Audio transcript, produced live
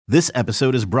This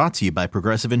episode is brought to you by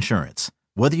Progressive Insurance.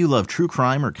 Whether you love true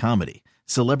crime or comedy,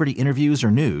 celebrity interviews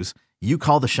or news, you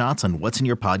call the shots on what's in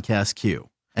your podcast queue.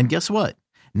 And guess what?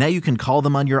 Now you can call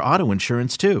them on your auto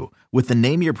insurance too with the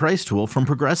Name Your Price tool from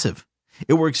Progressive.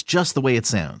 It works just the way it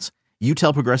sounds. You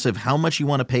tell Progressive how much you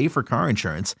want to pay for car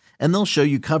insurance, and they'll show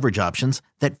you coverage options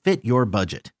that fit your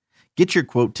budget. Get your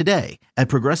quote today at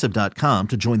Progressive.com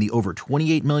to join the over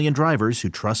 28 million drivers who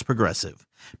trust Progressive.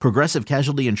 Progressive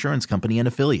Casualty Insurance Company and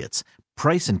Affiliates.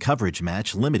 Price and coverage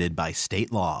match limited by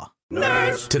state law.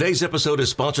 Nerds! Today's episode is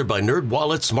sponsored by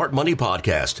NerdWallet's Smart Money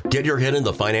Podcast. Get your head in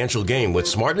the financial game with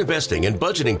smart investing and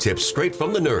budgeting tips straight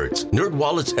from the nerds.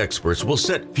 NerdWallet's experts will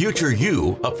set future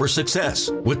you up for success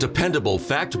with dependable,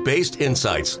 fact-based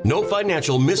insights. No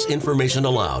financial misinformation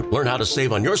allowed. Learn how to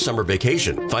save on your summer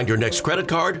vacation, find your next credit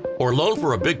card, or loan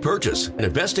for a big purchase, and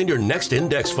invest in your next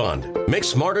index fund. Make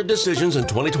smarter decisions in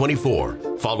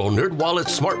 2024. Follow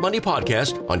NerdWallet's Smart Money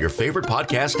Podcast on your favorite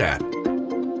podcast app.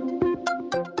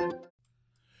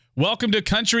 Welcome to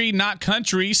Country Not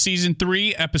Country, Season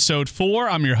 3, Episode 4.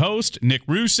 I'm your host, Nick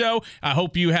Russo. I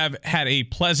hope you have had a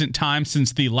pleasant time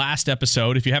since the last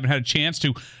episode. If you haven't had a chance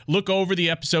to look over the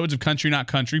episodes of Country Not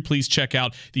Country, please check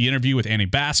out the interview with Annie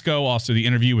Basco, also the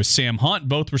interview with Sam Hunt.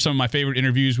 Both were some of my favorite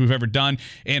interviews we've ever done.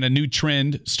 And a new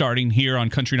trend starting here on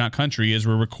Country Not Country is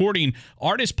we're recording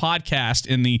artist podcast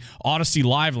in the Odyssey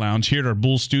Live Lounge here at our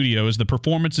Bull Studios. The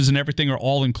performances and everything are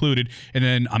all included, and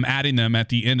then I'm adding them at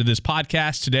the end of this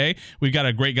podcast today. We've got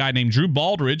a great guy named Drew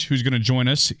Baldridge who's going to join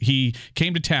us. He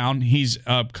came to town. He's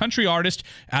a country artist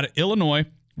out of Illinois,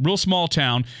 real small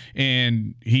town,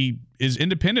 and he is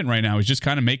independent right now. He's just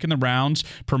kind of making the rounds,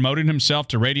 promoting himself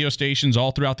to radio stations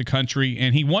all throughout the country.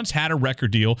 And he once had a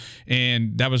record deal,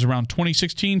 and that was around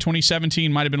 2016,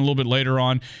 2017, might have been a little bit later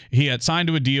on. He had signed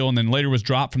to a deal and then later was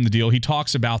dropped from the deal. He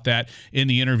talks about that in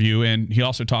the interview, and he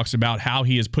also talks about how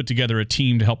he has put together a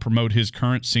team to help promote his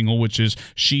current single, which is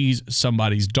She's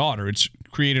Somebody's Daughter. It's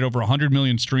created over 100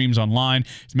 million streams online.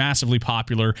 It's massively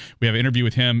popular. We have an interview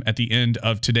with him at the end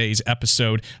of today's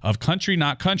episode of Country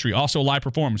Not Country. Also a live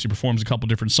performance. He performs a couple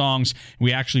different songs.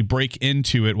 We actually break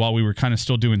into it while we were kind of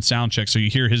still doing sound checks. So you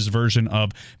hear his version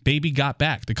of Baby Got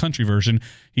Back, the country version.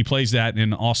 He plays that,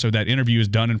 and also that interview is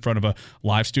done in front of a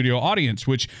live studio audience,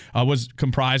 which was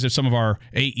comprised of some of our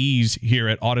AEs here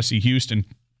at Odyssey Houston.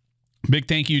 Big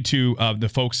thank you to the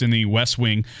folks in the West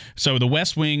Wing. So the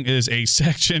West Wing is a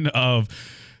section of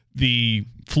the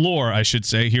floor, I should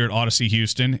say, here at Odyssey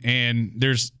Houston, and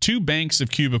there's two banks of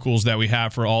cubicles that we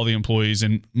have for all the employees,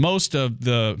 and most of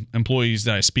the employees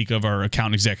that I speak of are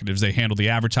account executives. They handle the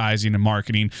advertising and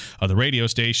marketing of the radio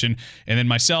station, and then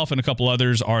myself and a couple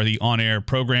others are the on-air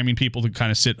programming people that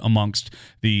kind of sit amongst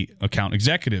the account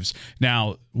executives.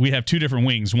 Now, we have two different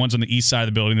wings. One's on the east side of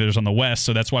the building, the other's on the west,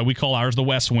 so that's why we call ours the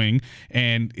West Wing,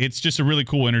 and it's just a really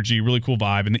cool energy, really cool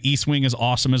vibe, and the East Wing is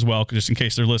awesome as well, just in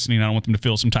case they're listening. I don't want them to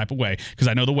feel some type of way, because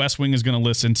I know the West Wing is going to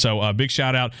listen. So big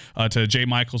shout out to Jay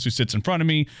Michaels, who sits in front of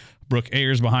me, Brooke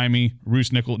Ayers behind me,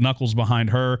 Roos Knuckles behind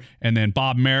her, and then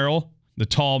Bob Merrill, the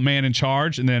tall man in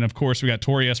charge. And then, of course, we got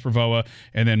Tori Esprovoa,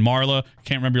 and then Marla.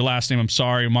 Can't remember your last name. I'm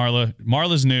sorry, Marla.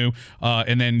 Marla's new.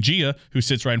 And then Gia, who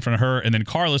sits right in front of her, and then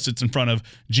Carla sits in front of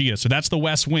Gia. So that's the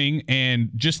West Wing. And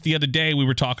just the other day, we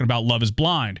were talking about Love is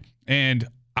Blind. And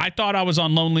I thought I was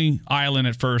on Lonely Island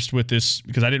at first with this,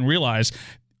 because I didn't realize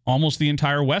almost the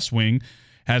entire West Wing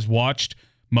has watched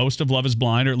most of Love is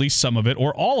Blind, or at least some of it,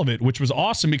 or all of it, which was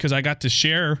awesome because I got to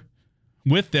share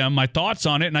with them my thoughts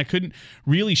on it, and I couldn't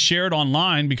really share it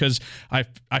online because I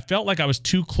felt like I was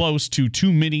too close to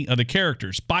too many of the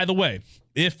characters. By the way,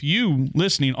 if you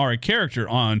listening are a character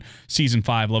on Season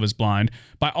 5 Love is Blind,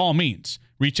 by all means,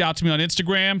 reach out to me on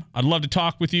Instagram. I'd love to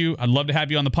talk with you. I'd love to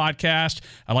have you on the podcast.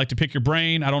 I'd like to pick your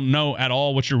brain. I don't know at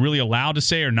all what you're really allowed to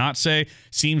say or not say.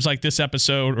 Seems like this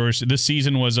episode or this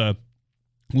season was a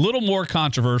little more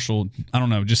controversial. I don't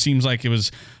know. It just seems like it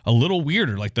was a little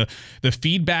weirder. Like the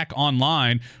feedback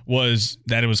online was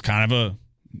that it was kind of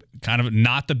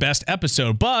not the best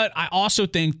episode. But I also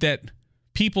think that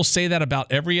people say that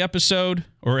about every episode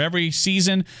or every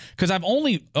season, because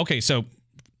so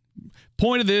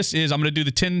point of this is I'm going to do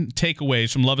the 10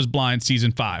 takeaways from Love is Blind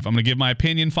Season 5. I'm going to give my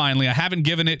opinion finally. I haven't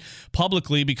given it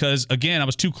publicly because, again, I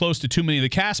was too close to too many of the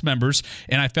cast members,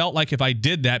 and I felt like if I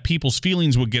did that, people's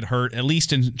feelings would get hurt, at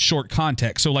least in short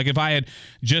context. So, like, if I had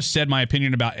just said my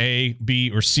opinion about A, B,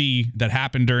 or C that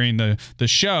happened during the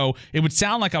show, it would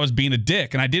sound like I was being a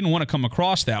dick, and I didn't want to come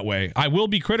across that way. I will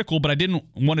be critical, but I didn't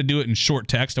want to do it in short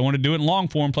text. I wanted to do it in long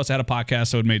form, plus I had a podcast,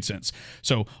 so it made sense.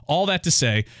 So, all that to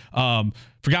say,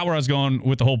 Forgot where I was going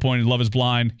with the whole point of Love is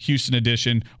Blind, Houston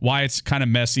edition, why it's kind of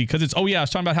messy. Because I was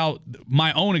talking about how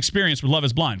my own experience with Love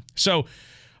is Blind. So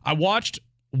I watched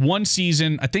one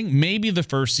season, I think maybe the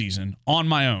first season, on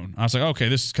my own. I was like, okay,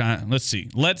 this is kind of,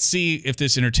 let's see if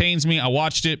this entertains me. I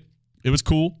watched it. It was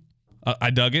cool. I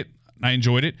dug it. I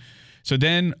enjoyed it. So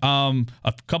then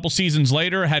a couple seasons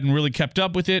later, I hadn't really kept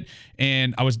up with it,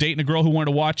 and I was dating a girl who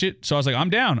wanted to watch it. So I was like, I'm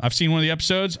down. I've seen one of the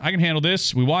episodes. I can handle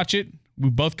this. We watch it. We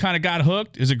both kind of got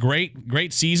hooked. It was a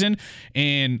great season.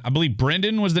 And I believe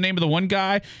Brendan was the name of the one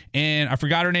guy. And I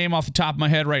forgot her name off the top of my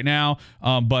head right now.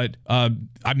 But I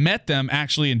met them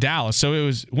actually in Dallas. So it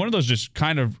was one of those just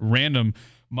kind of random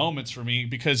moments for me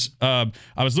because I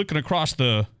was looking across.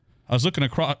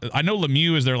 I know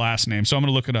Lemieux is their last name. So I'm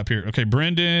going to look it up here. Okay,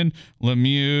 Brendan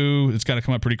Lemieux. It's got to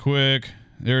come up pretty quick.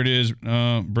 There it is.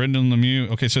 Brendan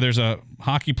Lemieux. Okay, so there's a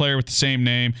hockey player with the same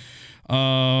name.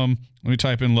 Let me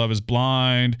type in Love is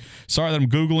Blind. Sorry that I'm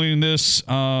Googling this,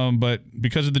 but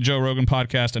because of the Joe Rogan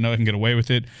podcast, I know I can get away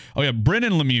with it. Oh, yeah,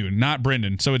 Brendan Lemieux, not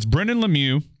Brendan. So it's Brendan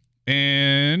Lemieux,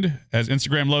 and as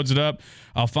Instagram loads it up,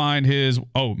 I'll find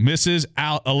Mrs.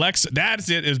 Alexa. That's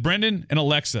it. It was Brendan and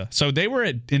Alexa. So they were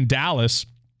in Dallas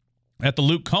at the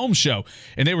Luke Combs show,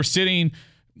 and they were standing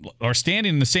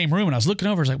in the same room, and I was looking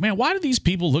over. I was like, man, why do these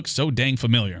people look so dang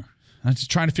familiar? I was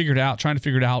just trying to figure it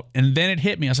out. And then it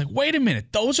hit me. I was like, wait a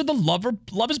minute. Those are the Love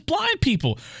is Blind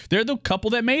people. They're the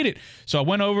couple that made it. So I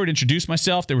went over and introduced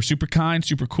myself. They were super kind,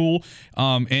 super cool.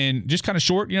 And just kind of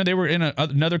short, they were in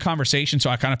another conversation. So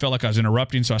I kind of felt like I was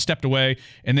interrupting. So I stepped away.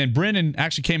 And then Brendan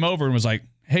actually came over and was like,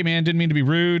 hey, man, didn't mean to be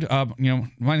rude. My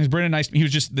name is Brendan. He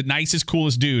was just the nicest,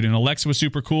 coolest dude. And Alexa was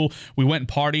super cool. We went and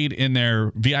partied in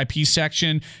their VIP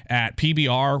section at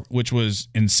PBR, which was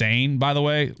insane, by the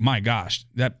way. My gosh,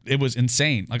 it was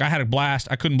insane. Like, I had a blast.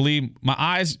 I couldn't believe, my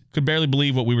eyes could barely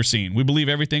believe what we were seeing. We believe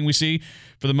everything we see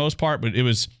for the most part, but it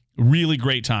was a really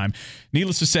great time.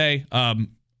 Needless to say,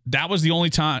 that was the only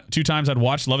two times I'd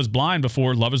watched Love is Blind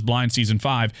before Love is Blind Season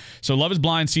 5. So Love is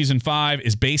Blind Season 5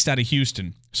 is based out of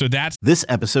Houston. So This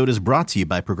episode is brought to you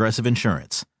by Progressive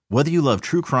Insurance. Whether you love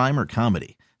true crime or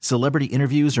comedy, celebrity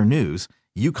interviews or news,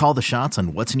 you call the shots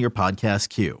on what's in your podcast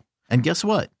queue. And guess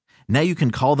what? Now you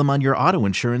can call them on your auto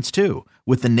insurance too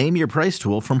with the Name Your Price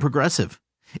tool from Progressive.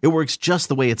 It works just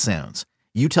the way it sounds.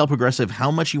 You tell Progressive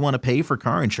how much you want to pay for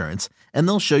car insurance, and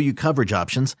they'll show you coverage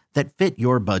options that fit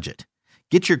your budget.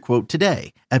 Get your quote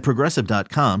today at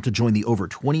Progressive.com to join the over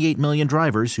 28 million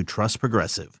drivers who trust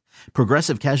Progressive.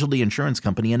 Progressive Casualty Insurance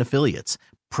Company and Affiliates.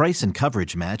 Price and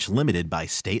coverage match limited by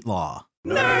state law.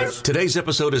 Nerds! Today's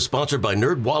episode is sponsored by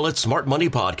NerdWallet's Smart Money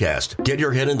Podcast. Get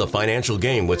your head in the financial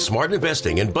game with smart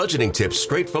investing and budgeting tips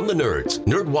straight from the nerds.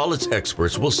 NerdWallet's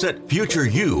experts will set future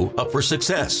you up for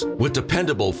success with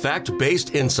dependable,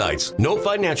 fact-based insights. No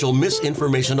financial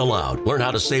misinformation allowed. Learn how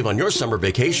to save on your summer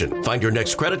vacation, find your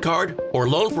next credit card, or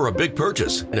loan for a big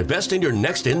purchase, and invest in your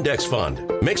next index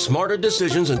fund. Make smarter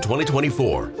decisions in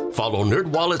 2024. Follow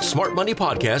NerdWallet's Smart Money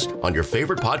Podcast on your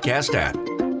favorite podcast app.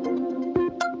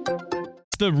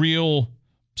 The real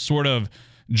sort of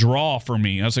draw for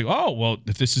me. I was like, oh, well,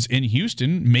 if this is in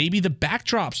Houston, maybe the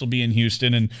backdrops will be in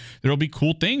Houston and there'll be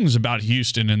cool things about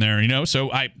Houston in there,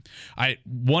 So I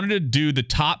wanted to do the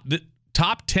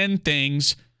top 10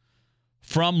 things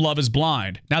from Love is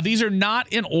Blind. Now, these are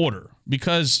not in order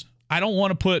because I don't want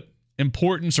to put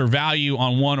importance or value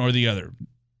on one or the other.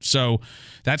 So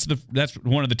that's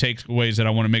one of the takeaways that I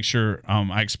want to make sure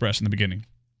I express in the beginning.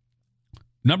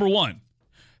 Number 1.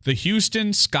 The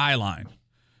Houston skyline.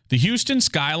 The Houston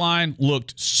skyline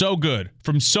looked so good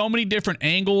from so many different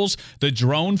angles. The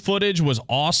drone footage was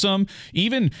awesome.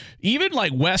 Even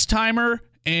like Westheimer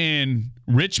and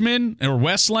Richmond or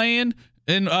Wesleyan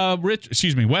and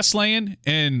Wesleyan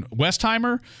and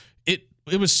Westheimer.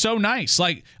 It was so nice.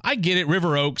 Like, I get it.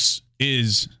 River Oaks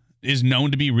is known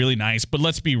to be really nice, but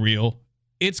let's be real.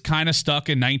 It's kind of stuck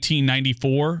in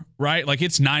 1994, right? Like,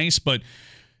 it's nice, but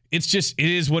it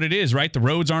is what it is, right? The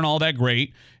roads aren't all that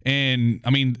great. And, I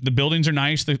mean, the buildings are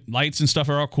nice. The lights and stuff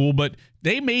are all cool. But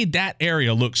they made that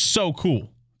area look so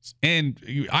cool. And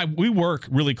we work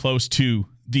really close to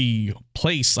the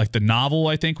place, like the Novel,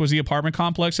 I think, was the apartment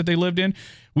complex that they lived in.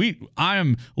 I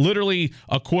am literally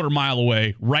a quarter mile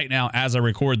away right now as I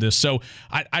record this. So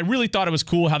I really thought it was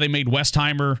cool how they made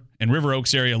Westheimer and River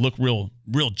Oaks area look real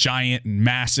giant and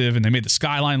massive, and they made the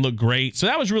skyline look great. So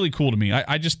that was really cool to me.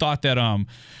 I just thought that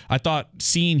I thought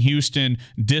seeing Houston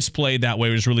displayed that way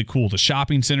was really cool. The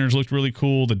shopping centers looked really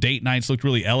cool. The date nights looked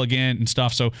really elegant and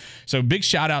stuff. So big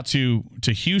shout out to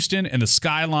Houston and the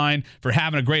skyline for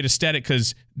having a great aesthetic,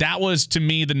 because that was, to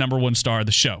me, the number one star of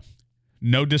the show.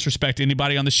 No disrespect to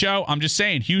anybody on the show. I'm just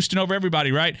saying, Houston over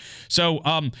everybody, right? So,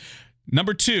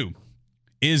 number 2,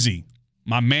 Izzy,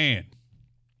 my man.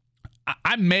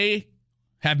 I may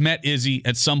have met Izzy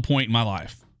at some point in my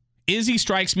life. Izzy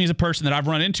strikes me as a person that I've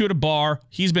run into at a bar.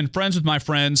 He's been friends with my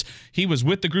friends. He was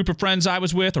with the group of friends I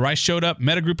was with, or I showed up,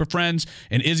 met a group of friends,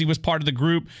 and Izzy was part of the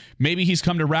group. Maybe he's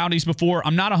come to Rowdy's before.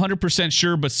 I'm not 100%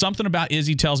 sure, but something about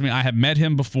Izzy tells me I have met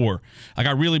him before. Like,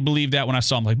 I really believe that when I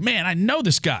saw him. Like, man, I know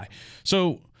this guy.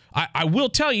 So I will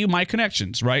tell you my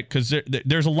connections, right? Because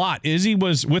there's a lot. Izzy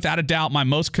was, without a doubt, my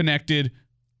most connected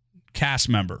cast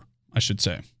member, I should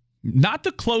say. Not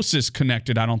the closest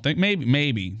connected, I don't think.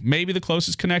 Maybe the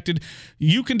closest connected.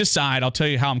 You can decide. I'll tell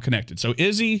you how I'm connected. So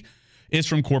Izzy is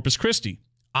from Corpus Christi.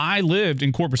 I lived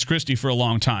in Corpus Christi for a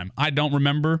long time. I don't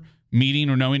remember meeting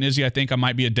or knowing Izzy. I think I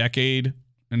might be a decade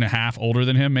and a half older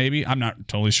than him, maybe. I'm not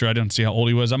totally sure. I didn't see how old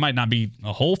he was. I might not be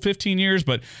a whole 15 years,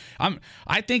 but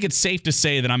I think it's safe to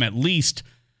say that I'm at least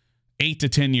 8 to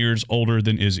 10 years older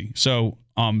than Izzy. So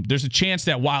there's a chance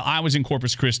that while I was in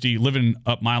Corpus Christi living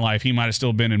up my life, he might have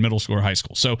still been in middle school or high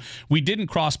school. So we didn't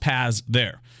cross paths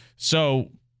there.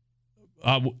 So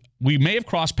we may have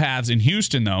crossed paths in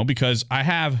Houston, though, because I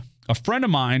have a friend of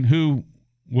mine who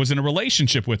was in a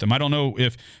relationship with him. I don't know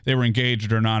if they were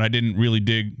engaged or not. I didn't really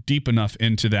dig deep enough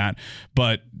into that.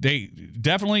 But they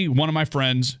definitely, one of my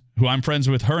friends, who I'm friends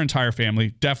with, her entire family,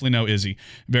 definitely know Izzy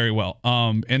very well.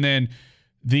 And then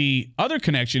the other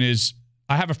connection is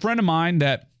I have a friend of mine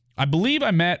that I believe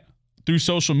I met through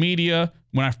social media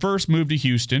when I first moved to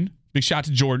Houston. Big shout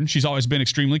to Jordan. She's always been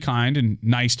extremely kind and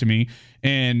nice to me.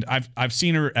 And I've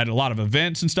seen her at a lot of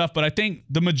events and stuff, but I think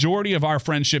the majority of our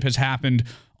friendship has happened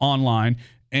online.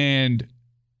 And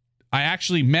I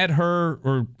actually met her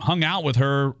or hung out with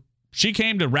her. She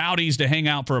came to Rowdy's to hang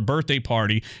out for a birthday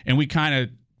party, and we kind of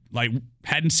like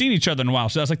hadn't seen each other in a while.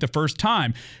 So that was like the first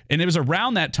time. And it was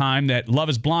around that time that Love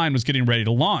is Blind was getting ready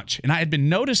to launch. And I had been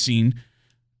noticing,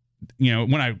 you know,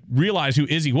 when I realized who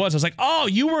Izzy was, I was like, oh,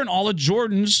 you were in all of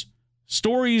Jordan's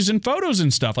stories and photos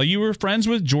and stuff. Like, you were friends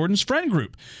with Jordan's friend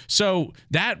group. So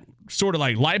that sort of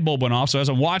like light bulb went off. So as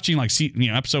I'm watching like,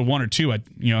 episode 1 or 2, I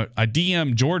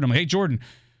DM Jordan. I'm like, hey, Jordan,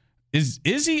 is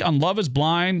Izzy on Love is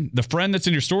Blind the friend that's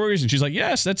in your stories? And she's like,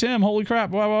 yes, that's him. Holy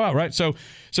crap. Blah, blah, blah. Right. So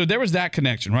there was that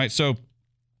connection. Right. So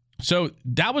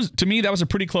that was, to me, that was a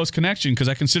pretty close connection because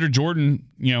I consider Jordan,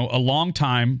 a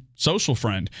longtime social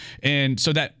friend. And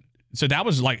so that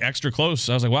was like extra close.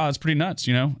 I was like, wow, that's pretty nuts.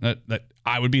 That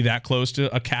I would be that close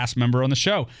to a cast member on the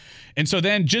show. And so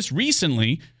then just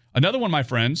recently, another one of my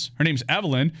friends, her name's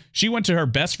Evelyn. She went to her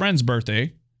best friend's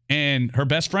birthday, and her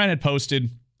best friend had posted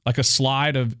like a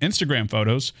slide of Instagram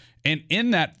photos. And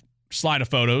in that slide of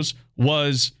photos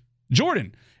was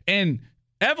Jordan. And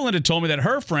Evelyn had told me that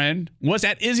her friend was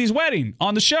at Izzy's wedding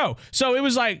on the show. So it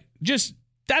was like,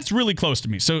 that's really close to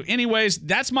me. So anyways,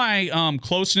 that's my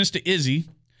closeness to Izzy.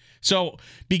 So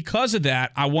because of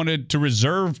that, I wanted to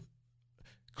reserve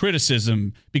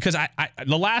criticism because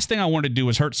the last thing I wanted to do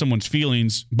was hurt someone's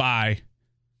feelings by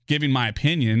giving my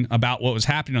opinion about what was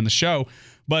happening on the show.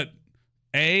 But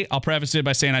I'll preface it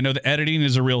by saying I know that editing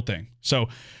is a real thing. So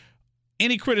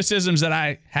any criticisms that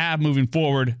I have moving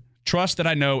forward, trust that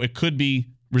I know it could be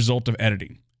result of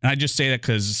editing. And I just say that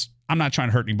because I'm not trying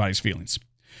to hurt anybody's feelings.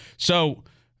 So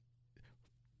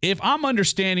if I'm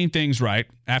understanding things right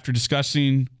after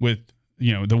discussing with,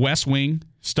 the West Wing,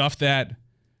 stuff that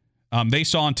they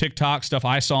saw on TikTok, stuff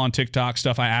I saw on TikTok,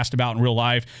 stuff I asked about in real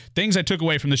life, things I took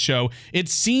away from the show, it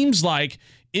seems like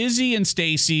Izzy and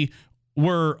Stacy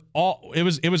were it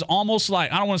was almost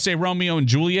like, I don't want to say Romeo and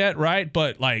Juliet, right?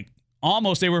 But like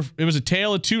almost it was a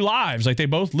tale of two lives. Like they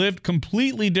both lived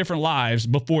completely different lives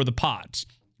before the pods.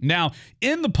 Now,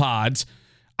 in the pods,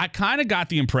 I kind of got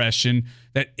the impression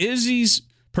that Izzy's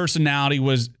personality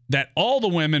was that all the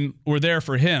women were there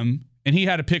for him and he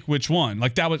had to pick which one.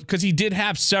 Like that was because he did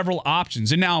have several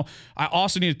options. And now I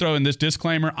also need to throw in this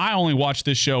disclaimer. I only watched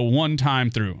this show one time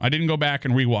through. I didn't go back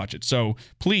and rewatch it. So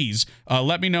please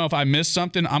let me know if I missed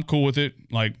something. I'm cool with it.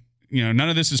 Like, none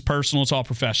of this is personal. It's all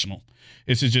professional.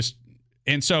 This is just,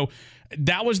 and so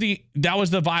that was the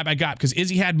vibe I got because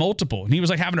Izzy had multiple and he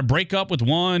was like having to break up with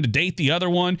one to date the other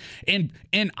one. And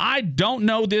I don't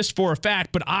know this for a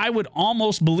fact, but I would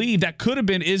almost believe that could have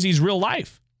been Izzy's real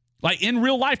life. Like in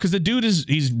real life, because the dude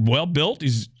he's well built.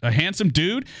 He's a handsome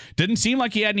dude. Didn't seem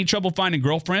like he had any trouble finding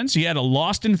girlfriends. He had a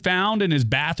lost and found in his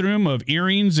bathroom of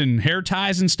earrings and hair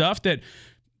ties and stuff that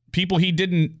people he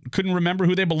couldn't remember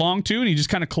who they belonged to, and he just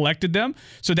kind of collected them.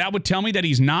 So that would tell me that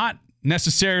he's not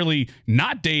necessarily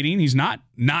not dating. He's not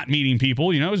meeting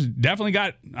people. He's definitely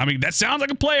got, that sounds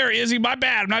like a player, Izzy. My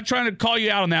bad. I'm not trying to call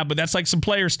you out on that, but that's like some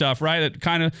player stuff, right? That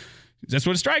kind of That's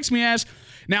what it strikes me as.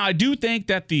 Now, I do think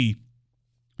that the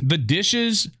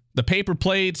dishes, the paper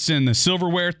plates, and the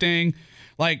silverware thing,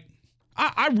 like,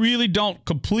 I really don't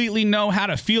completely know how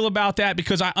to feel about that,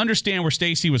 because I understand where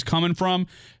Stacey was coming from,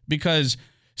 because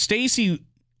Stacey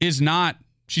is not,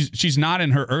 she's not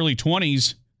in her early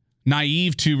 20s,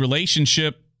 naive to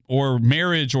relationship or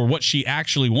marriage or what she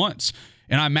actually wants.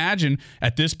 And I imagine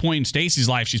at this point in Stacey's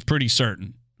life, she's pretty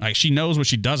certain. Like, she knows what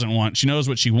she doesn't want. She knows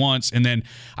what she wants. And then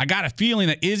I got a feeling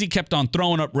that Izzy kept on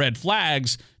throwing up red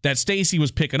flags that Stacey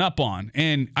was picking up on.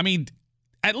 And I mean,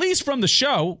 at least from the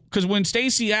show, because when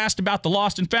Stacey asked about the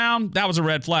lost and found, that was a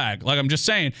red flag. Like, I'm just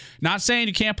saying, not saying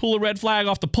you can't pull a red flag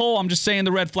off the pole. I'm just saying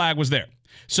the red flag was there.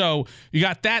 So you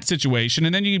got that situation.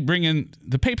 And then you bring in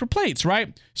the paper plates,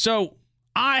 right? So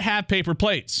I have paper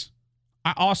plates.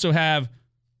 I also have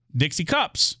Dixie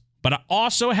cups, but I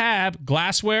also have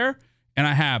glassware, and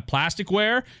I have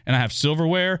plasticware, and I have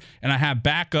silverware, and I have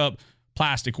backup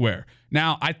plasticware.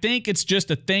 Now, I think it's just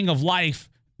a thing of life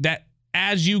that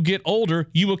as you get older,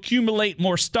 you accumulate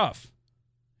more stuff.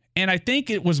 And I think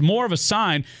it was more of a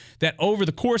sign that over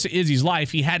the course of Izzy's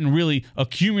life, he hadn't really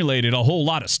accumulated a whole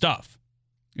lot of stuff.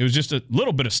 It was just a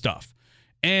little bit of stuff.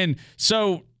 And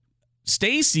so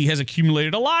Stacey has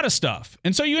accumulated a lot of stuff.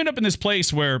 And so you end up in this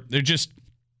place where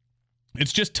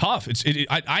it's just tough.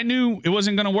 I knew it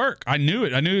wasn't going to work. I knew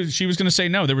it. I knew she was going to say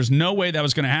no. There was no way that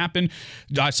was going to happen.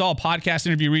 I saw a podcast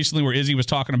interview recently where Izzy was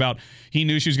talking about he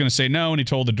knew she was going to say no, and he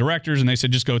told the directors, and they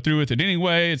said, just go through with it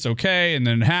anyway. It's okay. And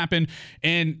then it happened.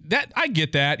 And that, I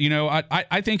get that. You know,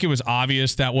 I think it was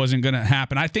obvious that wasn't going to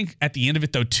happen. I think at the end of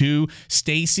it, though, too,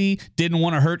 Stacey didn't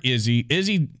want to hurt Izzy.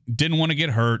 Izzy didn't want to get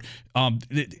hurt.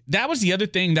 That was the other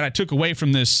thing that I took away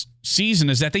from this season,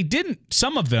 is that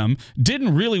some of them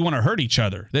didn't really want to hurt each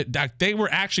other. That they were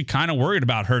actually kind of worried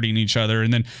about hurting each other.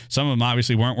 And then some of them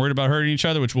obviously weren't worried about hurting each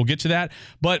other, which we'll get to that.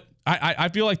 But I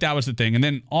feel like that was the thing. And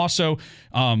then also,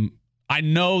 I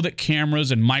know that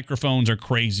cameras and microphones are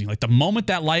crazy. Like, the moment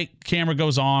that light camera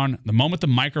goes on, the moment the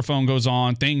microphone goes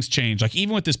on, things change. Like,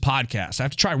 even with this podcast, I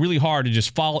have to try really hard to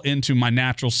just fall into my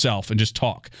natural self and just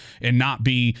talk and not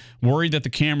be worried that the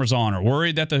camera's on or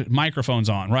worried that the microphone's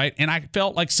on, right? And I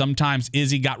felt like sometimes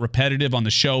Izzy got repetitive on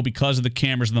the show because of the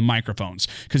cameras and the microphones,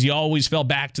 because he always fell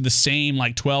back to the same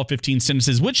like 12, 15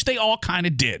 sentences, which they all kind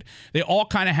of did. They all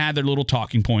kind of had their little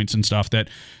talking points and stuff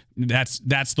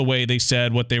that's the way they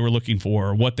said what they were looking for,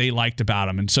 or what they liked about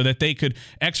him, and so that they could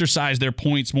exercise their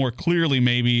points more clearly,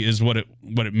 maybe, is what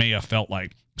it may have felt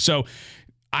like. So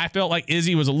I felt like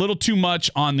Izzy was a little too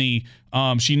much on the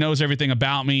she knows everything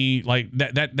about me. Like,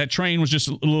 that train was just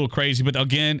a little crazy. But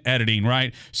again, editing,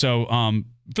 right? So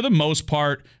for the most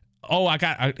part,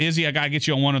 Izzy, I got to get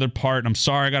you on one other part. And I'm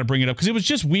sorry, I got to bring it up because it was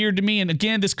just weird to me. And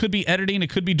again, this could be editing, it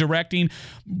could be directing.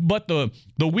 But the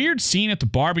weird scene at the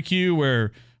barbecue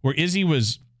where Izzy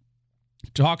was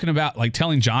talking about, like,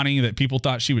 telling Johnny that people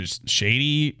thought she was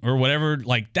shady or whatever,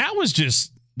 like, that was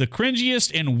just the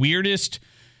cringiest and weirdest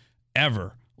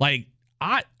ever. Like,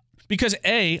 because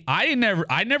I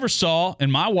never saw in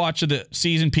my watch of the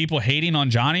season people hating on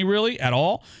Johnny really at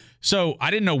all. So I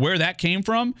didn't know where that came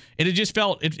from. And it just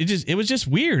felt, it was just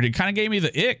weird. It kind of gave me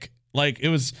the ick. Like, it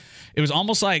was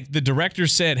almost like the director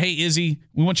said, hey, Izzy,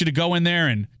 we want you to go in there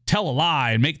and tell a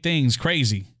lie and make things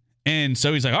crazy. And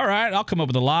so he's like, all right, I'll come up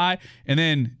with a lie. And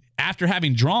then after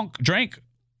having drank,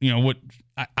 you know, what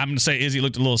I'm going to say, Izzy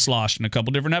looked a little sloshed in a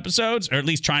couple different episodes, or at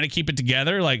least trying to keep it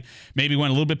together. Like, maybe went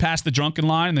a little bit past the drunken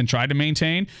line and then tried to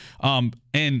maintain.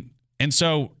 And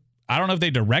so I don't know if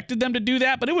they directed them to do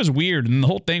that, but it was weird. And the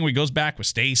whole thing where he goes back with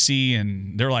Stacey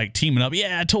and they're like teaming up.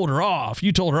 Yeah, I told her off.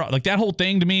 You told her off. Like, that whole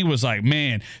thing to me was like,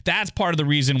 man, that's part of the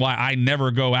reason why I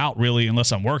never go out really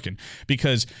unless I'm working,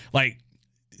 because like,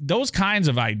 those kinds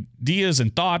of ideas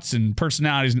and thoughts and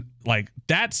personalities, like,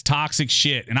 that's toxic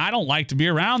shit. And I don't like to be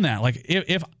around that. Like,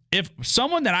 if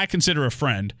someone that I consider a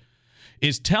friend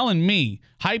is telling me,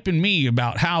 hyping me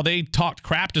about how they talked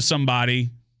crap to somebody,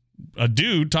 a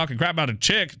dude talking crap about a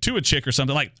chick or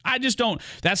something, like, I just don't,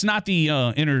 that's not the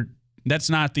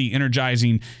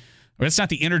energizing, or that's not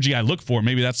the energy I look for.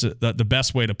 Maybe that's the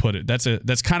best way to put it.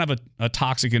 That's kind of a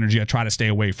toxic energy I try to stay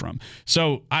away from.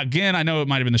 So again, I know it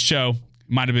might've been the show,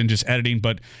 might have been just editing,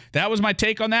 but that was my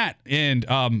take on that. And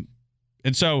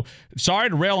so sorry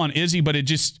to rail on Izzy, but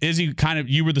Izzy kind of,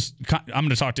 I'm going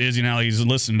to talk to Izzy now. He's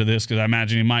listening to this because I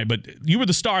imagine he might, but you were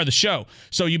the star of the show.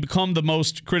 So you become the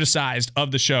most criticized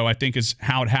of the show, I think, is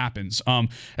how it happens.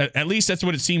 At least that's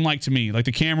what it seemed like to me. Like,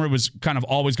 the camera was kind of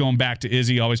always going back to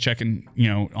Izzy, always checking, you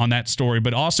know, on that story.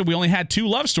 But also, we only had 2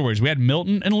 love stories. We had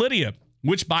Milton and Lydia,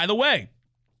 which, by the way,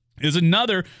 is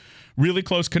another really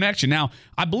close connection. Now,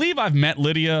 I believe I've met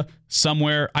Lydia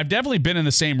somewhere. I've definitely been in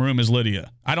the same room as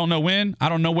Lydia. I don't know when, I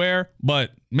don't know where,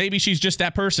 but maybe she's just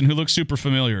that person who looks super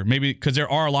familiar. Maybe because there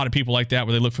are a lot of people like that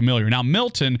where they look familiar. Now,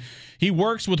 Milton, he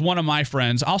works with one of my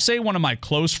friends. I'll say one of my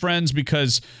close friends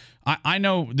because I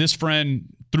know this friend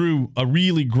through a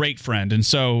really great friend. And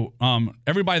so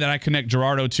everybody that I connect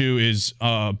Gerardo to is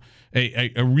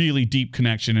a really deep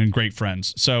connection and great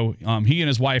friends. So he and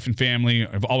his wife and family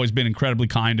have always been incredibly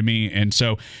kind to me. And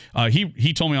so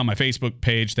he told me on my Facebook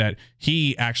page that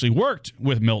he actually worked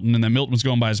with Milton and that Milton was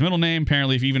going by his middle name.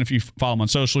 Apparently, even if you follow him on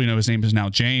social, you know his name is now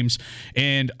James.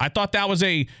 And I thought that was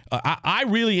I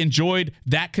really enjoyed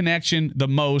that connection the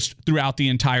most throughout the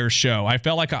entire show. I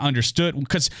felt like I understood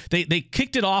because they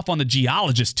kicked it off on the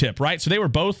geologist tip, right? So they were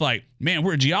both like, man,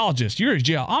 we're a geologist. You're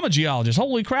a I'm a geologist.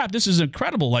 Holy crap, this is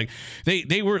incredible. Like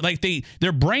they were like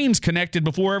their brains connected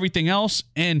before everything else,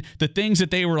 and the things that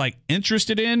they were like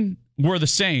interested in were the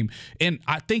same. And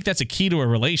I think that's a key to a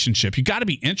relationship. You got to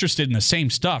be interested in the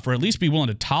same stuff, or at least be willing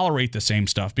to tolerate the same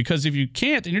stuff. Because if you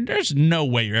can't, then there's no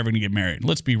way you're ever going to get married.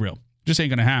 Let's be real. Just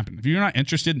ain't going to happen. If you're not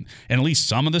interested in at least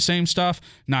some of the same stuff,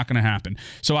 not going to happen.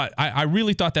 So I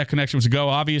really thought that connection was a go.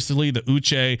 Obviously, the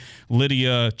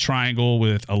Uche-Lydia triangle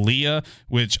with Aaliyah,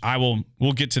 which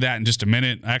we'll get to that in just a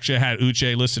minute. Actually, I had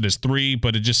Uche listed as 3,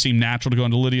 but it just seemed natural to go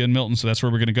into Lydia and Milton, so that's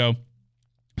where we're going to go.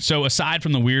 So aside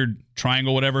from the weird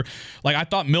triangle, whatever, like I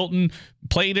thought Milton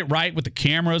played it right with the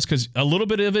cameras because a little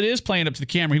bit of it is playing up to the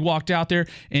camera. He walked out there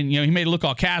and he made it look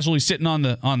all casual. He's sitting on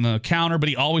the counter, but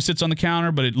he always sits on the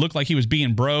counter. But it looked like he was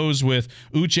being bros with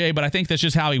Uche. But I think that's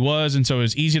just how he was, and so it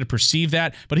was easy to perceive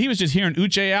that. But he was just hearing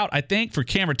Uche out, I think, for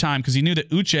camera time because he knew that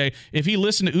Uche, if he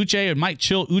listened to Uche, it might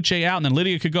chill Uche out, and then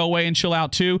Lydia could go away and chill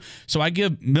out too. So I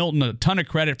give Milton a ton of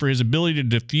credit for his ability to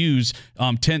diffuse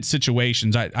tense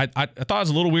situations. I thought it was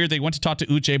a little weird they went to talk to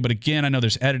Uche, but again, I know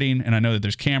there's editing and I know that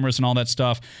there's cameras and all that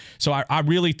stuff. So I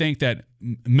really think that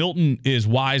Milton is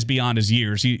wise beyond his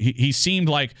years. He seemed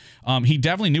like he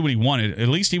definitely knew what he wanted. At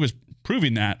least he was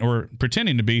proving that or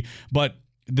pretending to be. But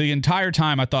the entire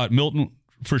time I thought Milton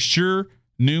for sure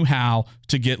knew how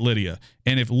to get Lydia.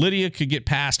 And if Lydia could get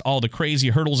past all the crazy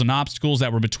hurdles and obstacles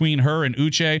that were between her and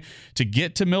Uche to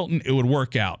get to Milton, it would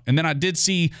work out. And then I did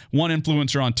see one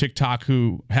influencer on TikTok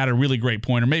who had a really great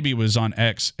point, or maybe it was on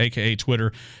X, aka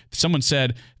Twitter. Someone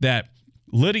said that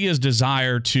Lydia's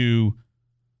desire to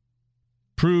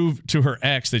prove to her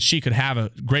ex that she could have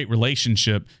a great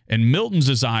relationship and Milton's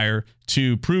desire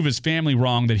to prove his family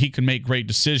wrong that he could make great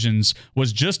decisions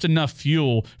was just enough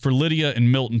fuel for Lydia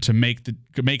and Milton to make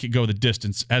it go the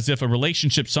distance, as if a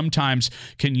relationship sometimes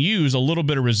can use a little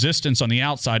bit of resistance on the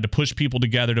outside to push people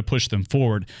together, to push them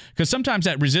forward, because sometimes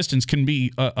that resistance can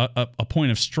be a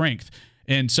point of strength.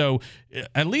 And so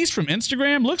at least from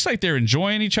Instagram, looks like they're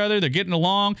enjoying each other, they're getting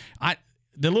along.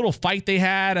 The little fight they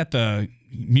had at the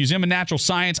Museum of Natural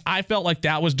Science, I felt like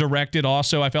that was directed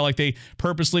also. I felt like they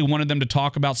purposely wanted them to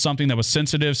talk about something that was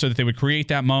sensitive so that they would create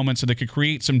that moment, so they could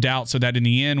create some doubt, so that in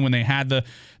the end, when they had the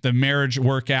marriage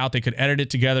work out, they could edit it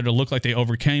together to look like they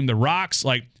overcame the rocks.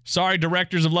 Like, sorry,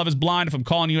 directors of Love is Blind, if I'm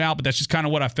calling you out, but that's just kind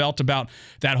of what I felt about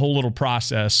that whole little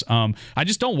process. I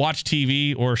just don't watch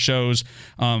TV or shows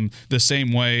the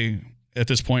same way at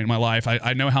this point in my life.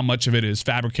 I know how much of it is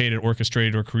fabricated,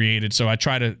 orchestrated, or created. So I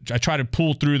try to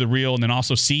pull through the real and then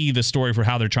also see the story for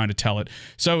how they're trying to tell it.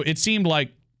 So it seemed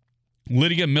like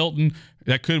Lydia Milton,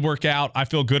 that could work out. I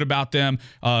feel good about them.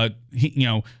 The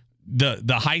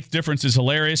height difference is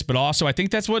hilarious, but also I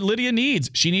think that's what Lydia needs.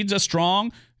 She needs a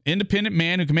strong, independent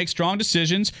man who can make strong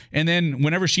decisions. And then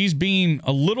whenever she's being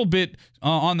a little bit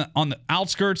on the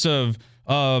outskirts of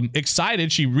excited,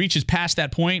 she reaches past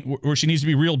that point where she needs to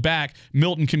be reeled back.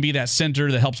 Milton can be that center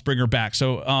that helps bring her back.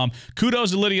 So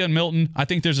kudos to Lydia and Milton. I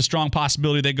think there's a strong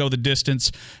possibility they go the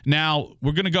distance. Now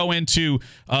we're going to go into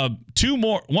two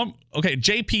more. Okay,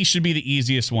 JP should be the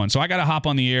easiest one. So I got to hop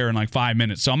on the air in like 5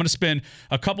 minutes. So I'm going to spend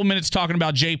a couple minutes talking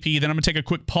about JP. Then I'm going to take a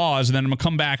quick pause, and then I'm going to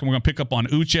come back and we're going to pick up on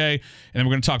Uche, and then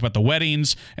we're going to talk about the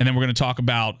weddings, and then we're going to talk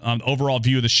about the overall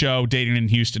view of the show, dating in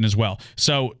Houston as well.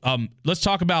 So let's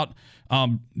talk about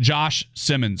Josh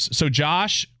Simmons. So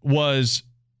Josh was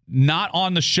not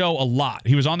on the show a lot.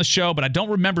 He was on the show, but I don't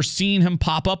remember seeing him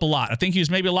pop up a lot. I think he was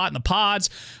maybe a lot in the pods.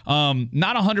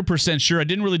 Not 100% sure. I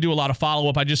didn't really do a lot of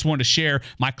follow-up. I just wanted to share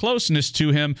my closeness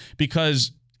to him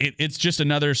because it's just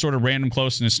another sort of random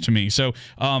closeness to me. So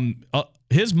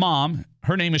his mom,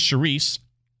 her name is Charisse,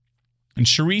 And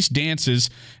Charisse dances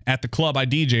at the club I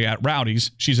DJ at,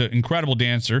 Rowdy's. She's an incredible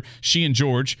dancer. She and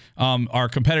George are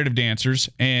competitive dancers,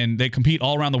 and they compete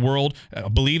all around the world. I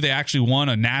believe they actually won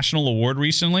a national award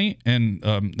recently in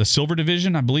the silver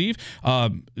division, I believe.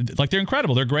 They're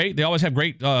incredible. They're great. They always have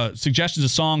great suggestions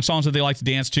of songs that they like to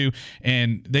dance to,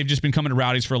 and they've just been coming to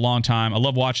Rowdy's for a long time. I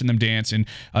love watching them dance, and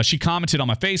she commented on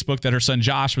my Facebook that her son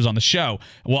Josh was on the show.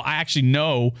 Well, I actually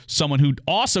know someone who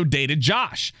also dated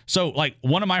Josh. So,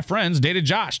 one of my friends dated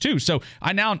Josh too. So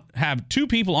I now have two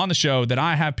people on the show that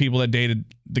I have people that dated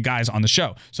the guys on the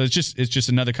show. So it's just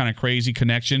another kind of crazy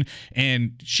connection.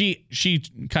 And she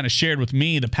kind of shared with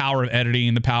me the power of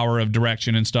editing, the power of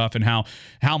direction and stuff, and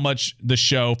how much the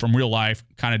show from real life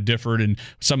kind of differed, and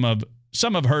some of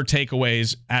her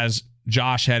takeaways as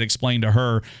Josh had explained to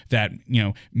her that,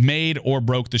 made or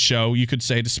broke the show, you could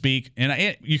say, to speak. And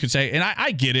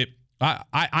I get it.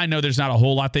 I know there's not a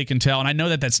whole lot they can tell, and I know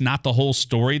that that's not the whole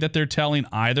story that they're telling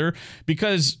either,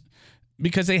 because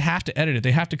they have to edit it.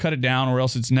 They have to cut it down, or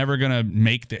else it's never going to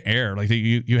make the air.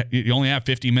 You only have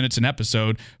 50 minutes an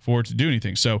episode for it to do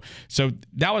anything. So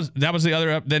that was the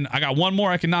other. Then I got one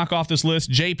more I can knock off this list.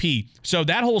 JP. So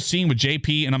that whole scene with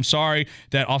JP, and I'm sorry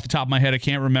that off the top of my head I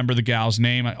can't remember the gal's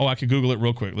name. I could Google it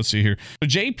real quick. Let's see here. So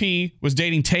JP was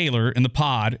dating Taylor in the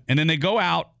pod, and then they go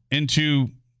out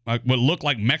into what looked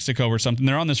like Mexico or something.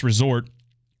 They're on this resort,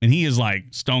 and he is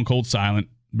stone cold silent,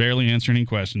 barely answering any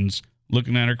questions,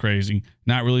 looking at her crazy,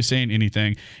 not really saying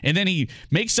anything. And then he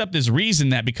makes up this reason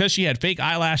that because she had fake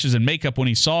eyelashes and makeup when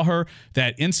he saw her,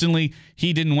 that instantly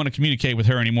he didn't want to communicate with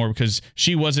her anymore because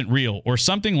she wasn't real or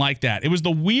something like that. It was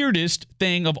the weirdest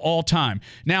thing of all time.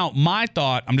 Now, my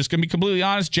thought, I'm just going to be completely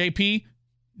honest, JP,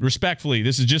 respectfully,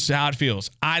 this is just how it feels.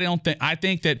 I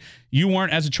think that you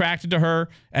weren't as attracted to her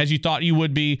as you thought you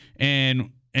would be,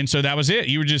 and so that was it.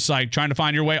 You were just trying to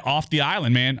find your way off the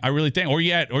island, man. I really think, or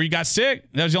you got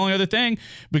sick. That was the only other thing,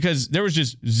 because there was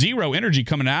just zero energy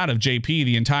coming out of JP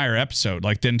the entire episode,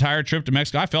 the entire trip to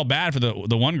Mexico. I felt bad for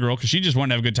the one girl because she just wanted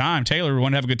to have a good time. Taylor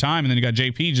wanted to have a good time, and then you got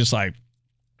JP just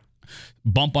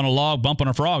bump on a log, bump on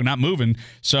a frog, not moving.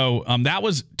 So that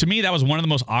was one of the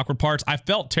most awkward parts. I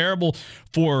felt terrible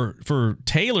for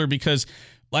Taylor because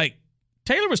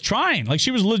Taylor was trying.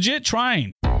 She was legit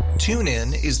trying.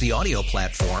 TuneIn is the audio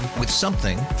platform with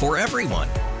something for everyone.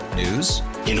 News.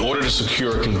 In order to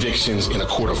secure convictions in a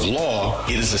court of law,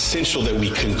 it is essential that we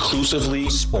conclusively.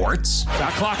 Sports.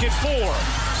 Got clock at 4.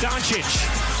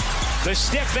 Doncic. The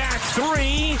step back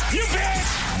 3. You bet.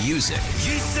 Music.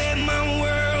 You set my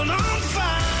world on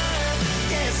fire.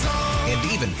 Yes,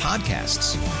 and even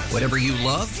podcasts. Whatever you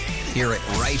love, hear it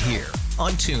right here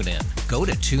on TuneIn. Go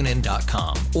to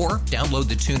TuneIn.com or download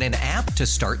the TuneIn app to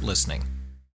start listening.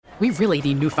 We really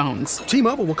need new phones.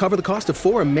 T-Mobile will cover the cost of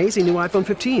 4 amazing new iPhone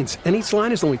 15s, and each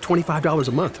line is only $25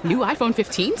 a month. New iPhone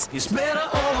 15s? It's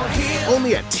better over here.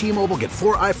 Only at T-Mobile, get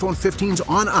 4 iPhone 15s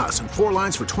on us and 4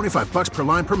 lines for $25 per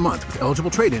line per month with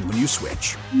eligible trade-in when you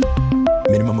switch.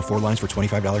 Minimum of 4 lines for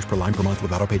 $25 per line per month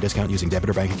with autopay discount using debit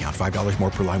or bank account. $5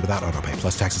 more per line without autopay,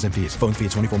 plus taxes and fees. Phone fee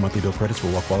at 24 monthly bill credits for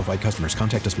well-qualified customers.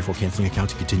 Contact us before canceling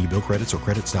account to continue bill credits or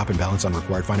credit stop and balance on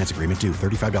required finance agreement due.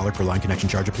 $35 per line connection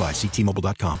charge applies. See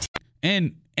T-Mobile.com.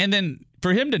 And then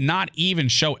for him to not even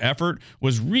show effort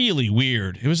was really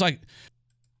weird. It was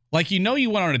you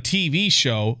went on a TV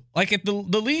show. At the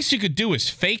least you could do is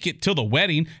fake it till the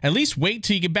wedding. At least wait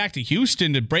till you get back to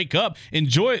Houston to break up.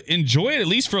 Enjoy it at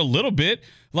least for a little bit.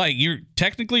 You're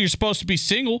supposed to be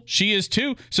single. She is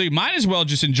too. So you might as well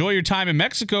just enjoy your time in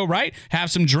Mexico, right? Have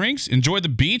some drinks, enjoy the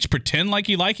beach, pretend like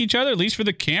you like each other, at least for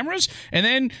the cameras,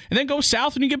 and then go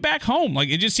south when you get back home.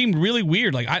 It just seemed really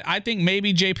weird. I think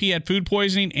maybe JP had food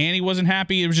poisoning and he wasn't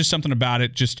happy. It was just something about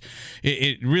it.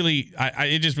 It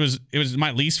was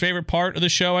my least favorite part of the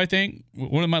show, I think.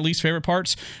 One of my least favorite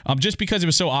parts, just because it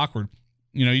was so awkward.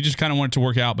 You just kind of want it to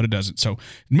work out, but it doesn't. So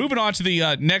moving on to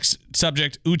the next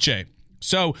subject, Uche.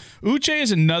 So Uche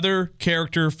is another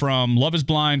character from Love is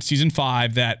Blind Season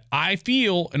 5 that I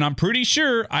feel, and I'm pretty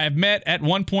sure I have met at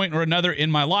one point or another in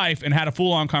my life and had a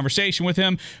full-on conversation with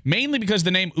him, mainly because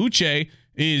the name Uche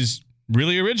is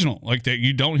really original. That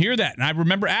you don't hear that. And I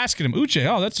remember asking him, Uche,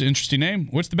 oh, that's an interesting name.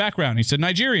 What's the background? He said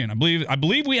Nigerian. I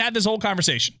believe we had this whole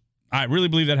conversation. I really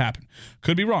believe that happened.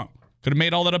 Could be wrong. Could have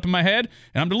made all that up in my head,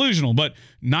 and I'm delusional. But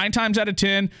 9 times out of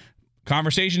 10,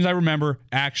 conversations I remember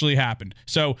actually happened.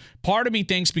 So part of me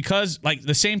thinks, because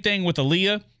the same thing with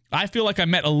Aaliyah, I feel like I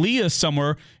met Aaliyah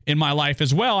somewhere in my life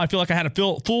as well. I feel like I had a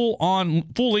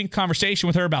full-length conversation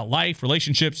with her about life,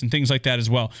 relationships, and things like that as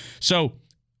well. So,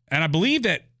 and I believe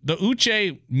that the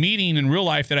Uche meeting in real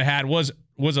life that I had was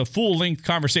a full-length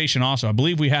conversation also. I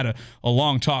believe we had a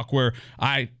long talk where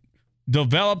I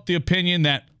developed the opinion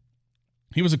that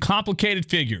he was a complicated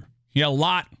figure. He had a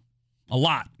lot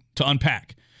to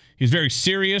unpack. He's very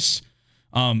serious.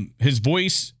 His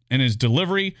voice and his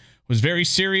delivery was very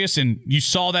serious, and you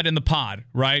saw that in the pod,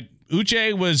 right?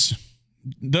 Uche was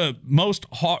the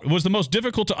most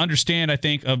difficult to understand, I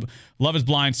think, of Love is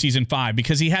Blind season 5,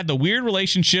 because he had the weird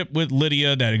relationship with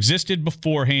Lydia that existed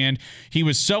beforehand. He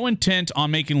was so intent on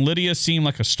making Lydia seem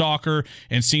like a stalker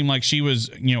and seem like she was,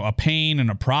 a pain and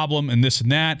a problem and this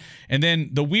and that. And then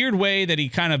the weird way that he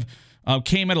kind of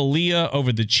came at Aaliyah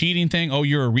over the cheating thing. Oh,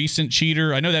 you're a recent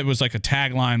cheater. I know that was like a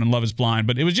tagline on Love is Blind,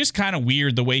 but it was just kind of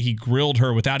weird the way he grilled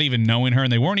her without even knowing her,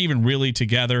 and they weren't even really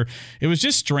together. It was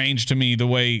just strange to me the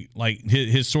way, like,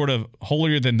 his sort of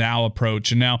holier-than-thou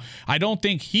approach. And now I don't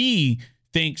think he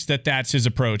thinks that that's his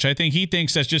approach. I think he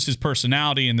thinks that's just his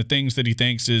personality and the things that he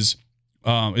thinks is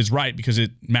right because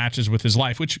it matches with his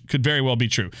life, which could very well be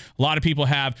true. A lot of people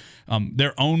have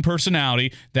their own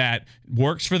personality that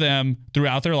works for them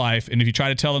throughout their life, and if you try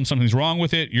to tell them something's wrong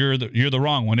with it, you're the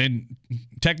wrong one. And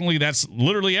technically, that's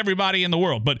literally everybody in the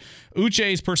world. But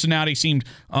Uche's personality seemed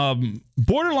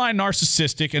borderline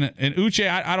narcissistic, and Uche,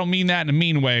 I don't mean that in a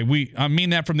mean way. I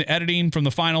mean that from the editing, from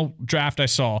the final draft I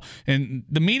saw, and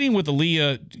the meeting with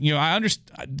Aaliyah. I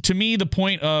understand. To me, the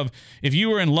point of if you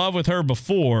were in love with her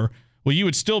before, well, you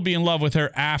would still be in love with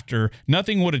her after.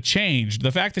 Nothing would have changed.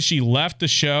 The fact that she left the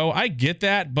show, I get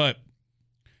that, but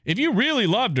if you really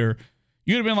loved her,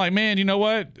 you'd have been like, man, you know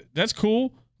what? That's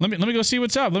cool. Let me go see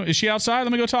what's up. Is she outside?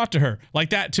 Let me go talk to her. Like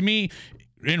that, to me,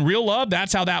 in real love,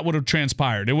 that's how that would have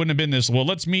transpired. It wouldn't have been this, well,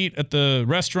 let's meet at the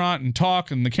restaurant and talk,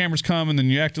 and the cameras come, and then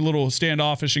you act a little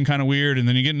standoffish and kind of weird, and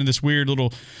then you get into this weird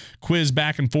little quiz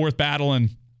back and forth battle, and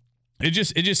it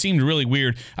just seemed really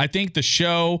weird. I think the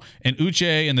show and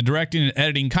Uche and the directing and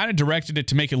editing kind of directed it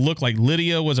to make it look like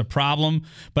Lydia was a problem,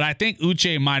 but I think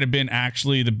Uche might have been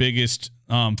actually the biggest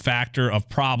factor of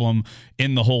problem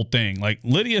in the whole thing. Like,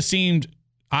 Lydia seemed,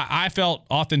 I felt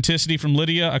authenticity from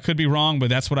Lydia. I could be wrong, but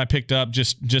that's what I picked up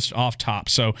just off top.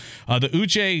 So the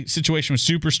Uche situation was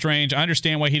super strange. I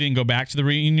understand why he didn't go back to the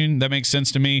reunion. That makes sense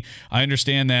to me. I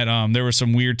understand that there were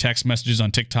some weird text messages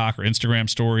on TikTok or Instagram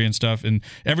story and stuff, and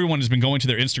everyone has been going to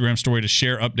their Instagram story to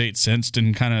share updates since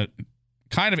and kind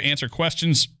of answer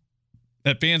questions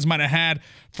that fans might have had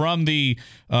from the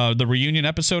reunion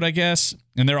episode, I guess.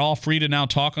 And they're all free to now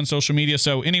talk on social media.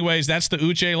 So anyways, that's the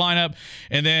Uche lineup.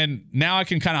 And then now I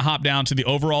can kind of hop down to the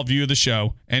overall view of the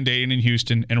show and dating in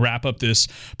Houston and wrap up this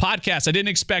podcast. I didn't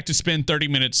expect to spend 30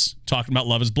 minutes talking about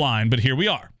Love is Blind, but here we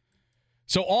are.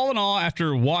 So all in all,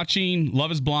 after watching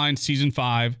Love is Blind season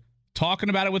 5, talking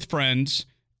about it with friends,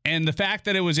 and the fact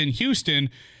that it was in Houston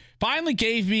finally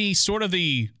gave me sort of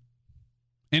the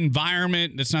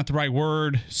environment, that's not the right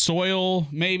word, soil,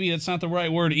 maybe that's not the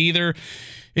right word either.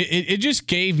 It just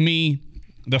gave me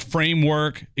the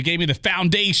framework. It gave me the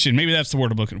foundation. Maybe that's the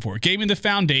word I'm looking for. It gave me the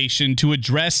foundation to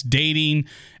address dating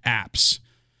apps,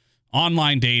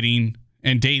 online dating,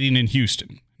 and dating in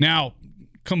Houston. Now,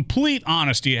 complete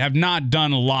honesty, I have not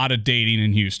done a lot of dating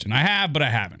in Houston. I have, but I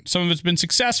haven't. Some of it's been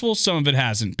successful. Some of it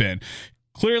hasn't been.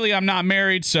 Clearly, I'm not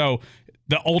married, so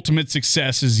the ultimate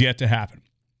success is yet to happen.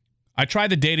 I tried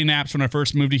the dating apps when I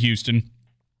first moved to Houston.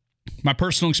 My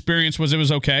personal experience was it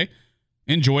was okay.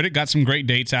 Enjoyed it. Got some great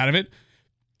dates out of it.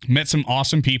 Met some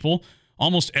awesome people.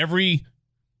 Almost every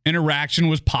interaction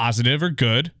was positive or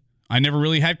good. I never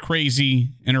really had crazy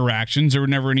interactions. There were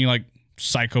never any like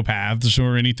psychopaths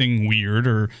or anything weird,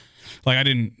 or like I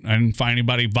didn't find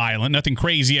anybody violent. Nothing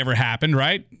crazy ever happened,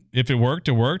 right? If it worked,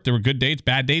 it worked. There were good dates,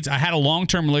 bad dates. I had a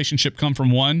long-term relationship come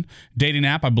from one dating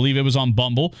app. I believe it was on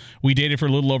Bumble. We dated for a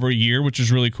little over a year, which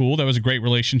was really cool. That was a great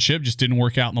relationship. Just didn't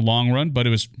work out in the long run, but it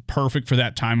was perfect for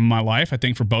that time in my life, I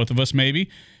think for both of us maybe.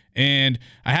 And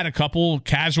I had a couple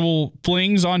casual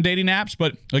flings on dating apps,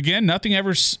 but again, nothing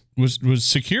ever was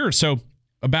secure. So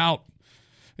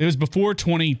it was before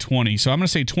 2020. So I'm going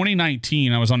to say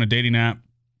 2019, I was on a dating app,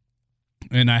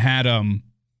 and I had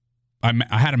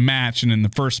a match, and then the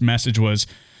first message was,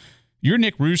 "You're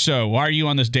Nick Russo. Why are you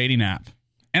on this dating app?"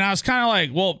 And I was kind of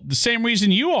like, well, the same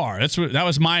reason you are. That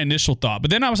was my initial thought.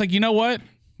 But then I was like, you know what?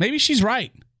 Maybe she's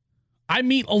right. I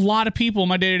meet a lot of people in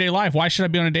my day-to-day life. Why should I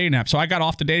be on a dating app? So I got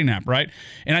off the dating app, right?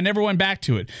 And I never went back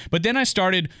to it. But then I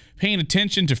started paying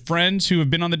attention to friends who have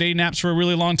been on the dating apps for a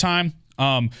really long time.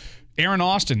 Erin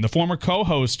Austin, the former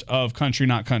co-host of Country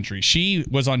Not Country, she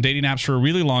was on dating apps for a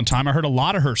really long time. I heard a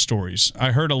lot of her stories.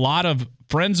 I heard a lot of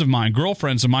friends of mine,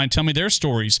 girlfriends of mine, tell me their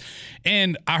stories.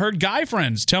 And I heard guy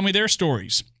friends tell me their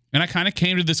stories. And I kind of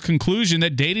came to this conclusion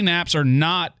that dating apps are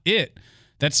not it.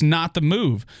 That's not the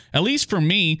move, at least for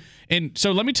me. And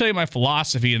so let me tell you my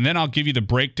philosophy, and then I'll give you the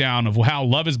breakdown of how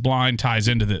Love is Blind ties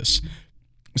into this.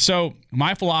 So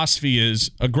my philosophy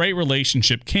is a great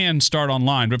relationship can start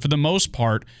online, but for the most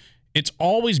part, it's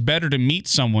always better to meet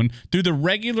someone through the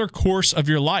regular course of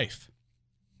your life.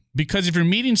 Because if you're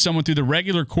meeting someone through the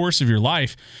regular course of your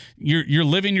life, you're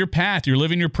living your path, you're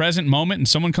living your present moment, and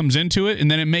someone comes into it, and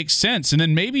then it makes sense. And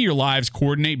then maybe your lives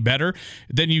coordinate better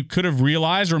than you could have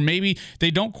realized, or maybe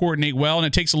they don't coordinate well and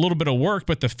it takes a little bit of work.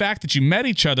 But the fact that you met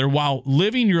each other while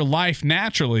living your life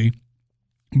naturally,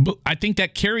 I think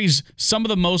that carries some of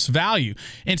the most value.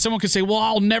 And someone could say, well,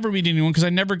 I'll never meet anyone because I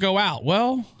never go out.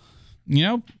 Well,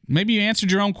 maybe you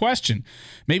answered your own question.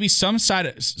 Maybe some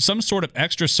sort of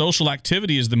extra social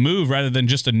activity is the move rather than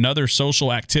just another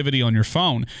social activity on your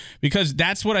phone, because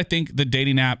that's what I think the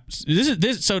dating app.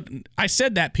 So I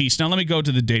said that piece. Now let me go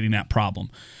to the dating app problem.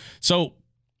 So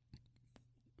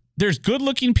there's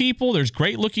good-looking people, there's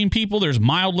great-looking people, there's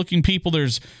mild-looking people,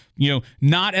 there's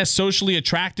not as socially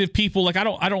attractive people. Like I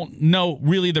don't know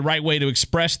really the right way to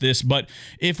express this, but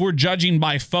if we're judging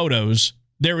by photos,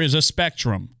 there is a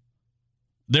spectrum.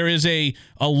 There is a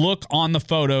look on the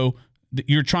photo that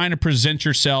you're trying to present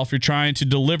yourself. You're trying to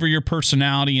deliver your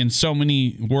personality in so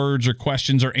many words or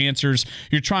questions or answers.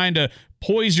 You're trying to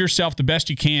poise yourself the best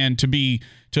you can to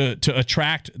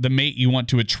attract the mate you want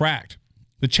to attract.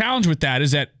 The challenge with that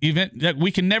is that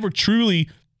we can never truly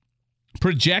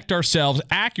project ourselves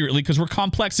accurately because we're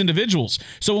complex individuals.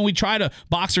 So when we try to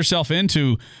box ourselves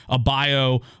into a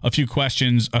bio, a few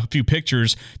questions, a few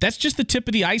pictures, that's just the tip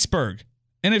of the iceberg.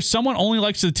 And if someone only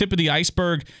likes the tip of the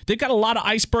iceberg, they've got a lot of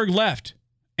iceberg left.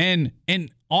 And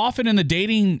often in the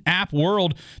dating app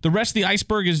world, the rest of the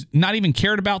iceberg is not even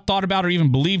cared about, thought about, or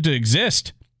even believed to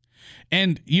exist.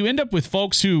 And you end up with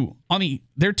folks who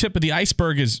their tip of the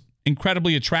iceberg is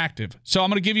incredibly attractive. So I'm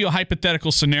going to give you a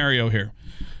hypothetical scenario here,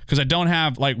 because I don't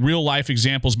have like real life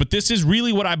examples, but this is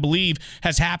really what I believe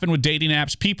has happened with dating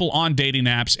apps, people on dating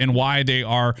apps, and why they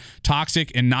are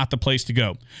toxic and not the place to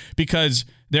go. Because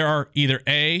there are either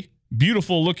A,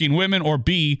 beautiful looking women, or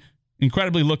B,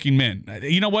 incredibly looking men.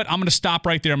 You know what? I'm going to stop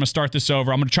right there. I'm going to start this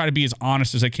over. I'm going to try to be as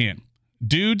honest as I can.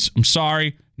 Dudes, I'm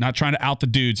sorry, not trying to out the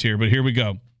dudes here, but here we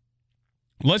go.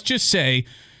 Let's just say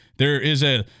there is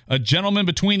a gentleman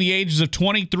between the ages of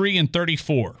 23 and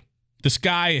 34. This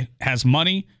guy has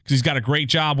money because he's got a great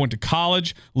job, went to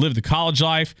college, lived the college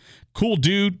life. Cool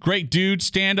dude, great dude,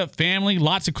 stand-up family,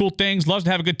 lots of cool things, loves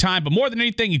to have a good time. But more than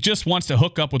anything, he just wants to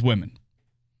hook up with women.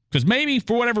 Because maybe,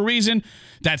 for whatever reason,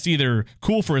 that's either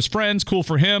cool for his friends, cool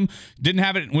for him, didn't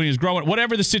have it when he was growing,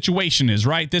 whatever the situation is,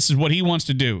 right? This is what he wants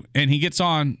to do. And he gets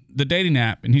on the dating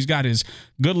app, and he's got his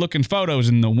good-looking photos,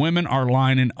 and the women are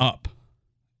lining up.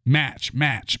 Match,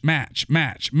 match, match,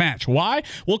 match, match. Why?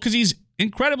 Well, because he's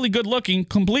incredibly good-looking,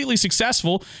 completely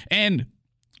successful, and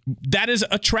that is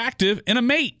attractive in a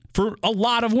mate for a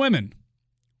lot of women.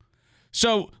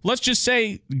 So let's just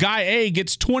say guy A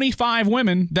gets 25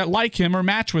 women that like him or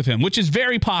match with him, which is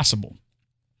very possible.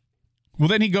 Well,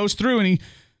 then he goes through and he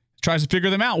tries to figure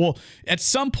them out. Well, at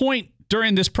some point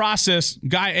during this process,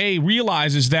 guy A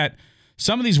realizes that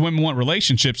some of these women want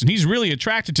relationships and he's really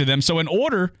attracted to them. So in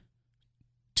order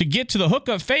to get to the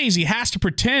hookup phase, he has to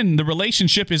pretend the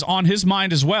relationship is on his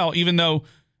mind as well, even though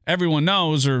everyone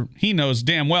knows, or he knows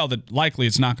damn well, that likely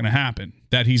it's not going to happen,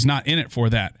 that he's not in it for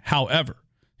that. However,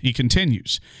 he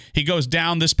continues. He goes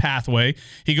down this pathway.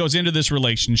 He goes into this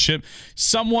relationship,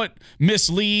 somewhat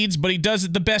misleads, but he does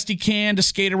it the best he can to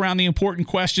skate around the important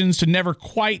questions, to never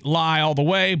quite lie all the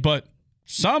way. But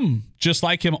some, just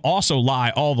like him, also lie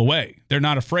all the way. They're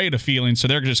not afraid of feelings, so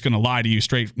they're just going to lie to you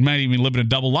straight, might even live in a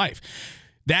double life.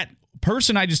 That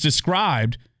person I just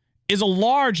described is a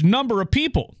large number of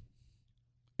people.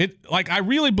 I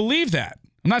really believe that.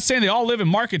 I'm not saying they all live in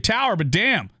Market Tower, but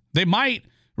damn, they might.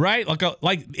 Right?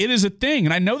 Like it is a thing.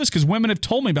 And I know this because women have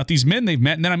told me about these men they've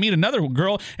met. And then I meet another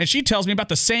girl and she tells me about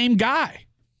the same guy.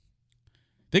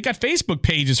 They got Facebook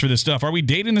pages for this stuff. Are we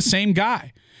dating the same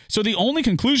guy? So the only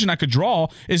conclusion I could draw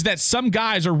is that some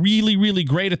guys are really, really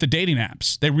great at the dating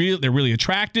apps. They're really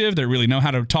attractive. They really know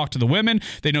how to talk to the women.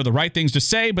 They know the right things to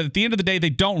say. But at the end of the day, they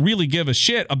don't really give a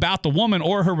shit about the woman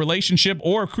or her relationship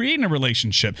or creating a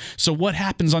relationship. So what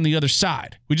happens on the other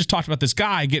side? We just talked about this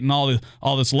guy getting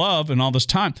all this love and all this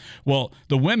time. Well,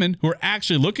 the women who are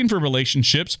actually looking for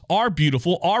relationships are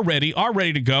beautiful, are ready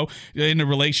to go in a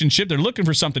relationship. They're looking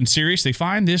for something serious. They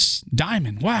find this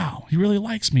diamond. Wow, he really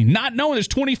likes me. Not knowing there's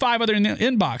 25 other in the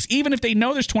inbox. Even if they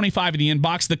know there's 25 in the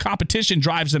inbox, the competition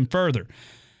drives them further.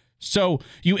 So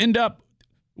you end up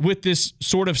with this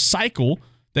sort of cycle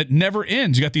that never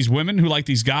ends. You got these women who like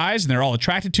these guys, and they're all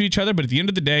attracted to each other, but at the end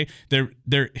of the day,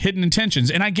 they're hidden intentions.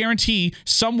 And I guarantee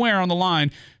somewhere on the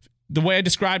line, the way I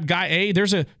described guy A,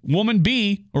 there's a woman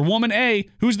B or woman A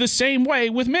who's the same way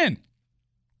with men.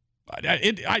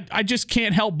 I just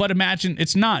can't help but imagine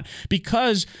it's not,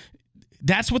 because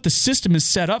that's what the system is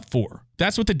set up for.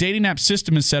 That's what the dating app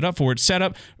system is set up for. It's set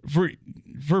up for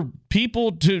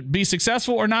people to be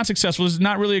successful or not successful. There's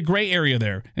not really a gray area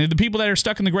there. And the people that are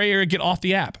stuck in the gray area get off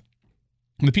the app.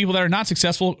 And the people that are not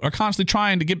successful are constantly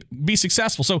trying to be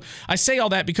successful. So I say all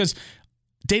that because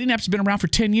dating apps have been around for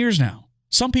 10 years now.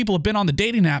 Some people have been on the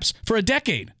dating apps for a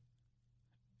decade.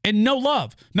 And no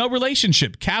love, no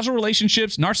relationship, casual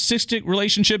relationships, narcissistic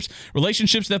relationships,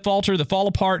 relationships that falter, that fall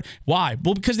apart. Why?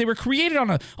 Well, because they were created on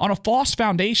a false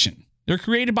foundation. They're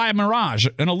created by a mirage,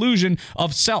 an illusion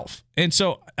of self. And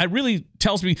so it really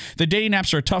tells me the dating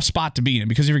apps are a tough spot to be in,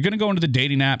 because if you're going to go into the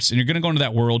dating apps and you're going to go into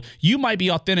that world, you might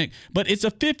be authentic, but it's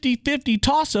a 50-50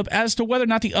 toss-up as to whether or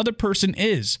not the other person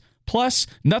is. Plus,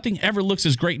 nothing ever looks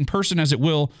as great in person as it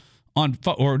will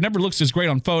or never looks as great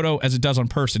on photo as it does on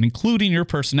person, including your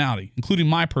personality, including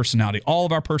my personality. All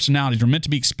of our personalities are meant to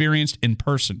be experienced in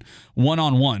person,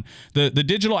 one-on-one. The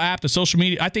digital app, the social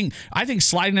media, I think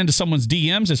sliding into someone's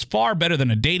DMs is far better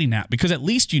than a dating app, because at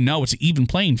least you know it's an even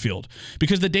playing field,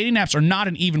 because the dating apps are not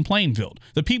an even playing field.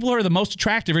 The people who are the most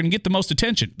attractive are going to get the most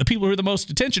attention. The people who are the most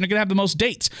attention are going to have the most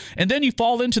dates. And then you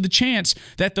fall into the chance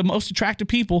that the most attractive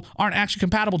people aren't actually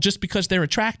compatible just because they're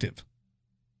attractive.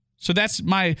 So that's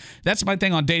my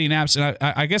thing on dating apps. And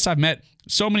I guess I've met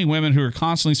so many women who are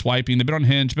constantly swiping. They've been on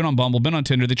Hinge, been on Bumble, been on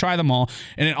Tinder. They try them all.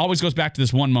 And it always goes back to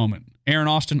this one moment. Aaron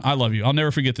Austin, I love you. I'll never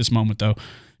forget this moment, though.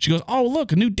 She goes, oh,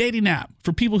 look, a new dating app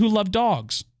for people who love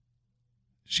dogs.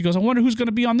 She goes, I wonder who's going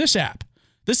to be on this app.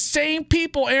 The same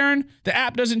people, Aaron. The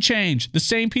app doesn't change. The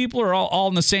same people are all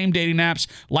in the same dating apps,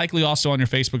 likely also on your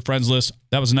Facebook friends list.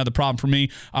 That was another problem for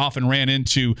me. I often ran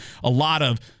into a lot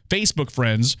of Facebook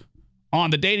friends on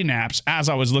the dating apps as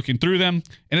I was looking through them.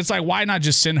 And it's like, why not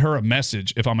just send her a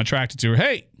message if I'm attracted to her?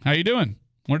 Hey, how you doing?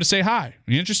 Wanted to say hi.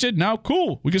 Are you interested? No?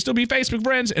 Cool. We can still be Facebook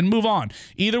friends and move on.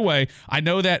 Either way, I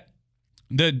know that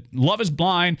the Love is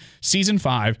Blind season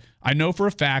 5, I know for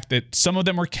a fact that some of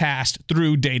them were cast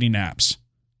through dating apps.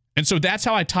 And so that's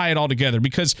how I tie it all together,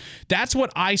 because that's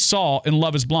what I saw in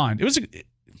Love is Blind. It was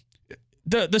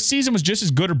the season was just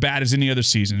as good or bad as any other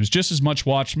season. It was just as much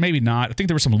watched, maybe not. I think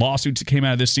there were some lawsuits that came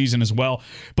out of this season as well.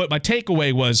 But my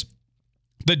takeaway was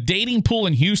the dating pool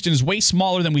in Houston is way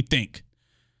smaller than we think.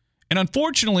 And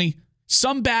unfortunately,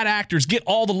 some bad actors get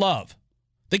all the love.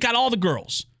 They got all the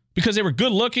girls because they were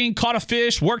good looking, caught a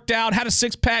fish, worked out, had a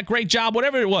six-pack, great job,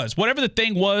 whatever it was. Whatever the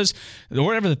thing was,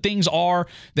 whatever the things are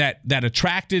that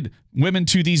attracted women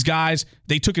to these guys,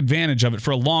 they took advantage of it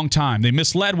for a long time. They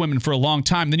misled women for a long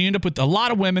time. Then you end up with a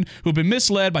lot of women who've been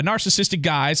misled by narcissistic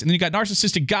guys, and then you got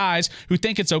narcissistic guys who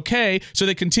think it's okay, so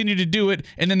they continue to do it,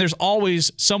 and then there's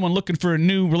always someone looking for a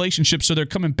new relationship, so they're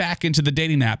coming back into the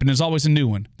dating app, and there's always a new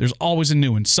one. There's always a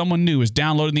new one. Someone new is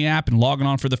downloading the app and logging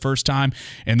on for the first time,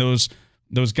 and those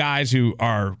guys who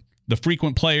are the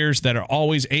frequent players that are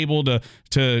always able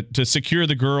to secure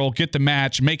the girl, get the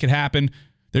match, make it happen,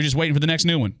 they're just waiting for the next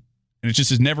new one. And it's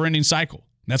just this never-ending cycle.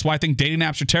 That's why I think dating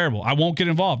apps are terrible. I won't get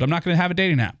involved. I'm not going to have a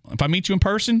dating app. If I meet you in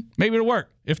person, maybe it'll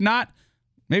work. If not,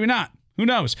 maybe not. Who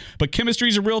knows? But chemistry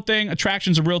is a real thing.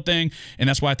 Attraction's a real thing. And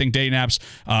that's why I think dating apps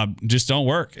just don't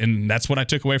work. And that's what I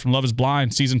took away from Love is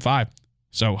Blind Season 5.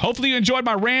 So hopefully you enjoyed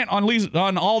my rant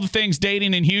on all the things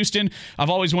dating in Houston.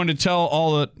 I've always wanted to tell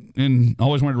all it and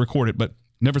always wanted to record it, but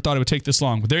never thought it would take this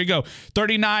long. But there you go.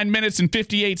 39 minutes and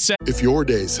 58 seconds. If your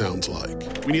day sounds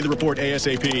like we need the report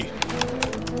ASAP,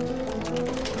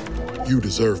 you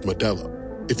deserve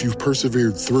Modelo. If you've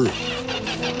persevered through,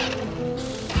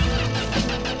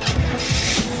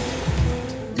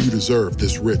 you deserve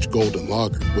this rich golden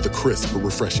lager with a crisp but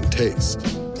refreshing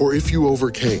taste. Or if you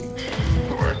overcame,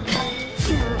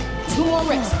 2 more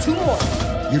reps, 2 more.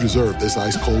 you deserve this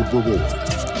ice-cold reward.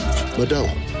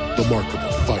 Modelo, the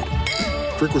Remarkable Fighter.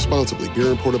 Drink responsibly. Beer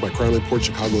imported by Crown Imports,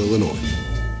 Chicago, Illinois.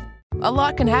 A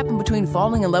lot can happen between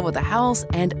falling in love with a house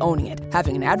and owning it.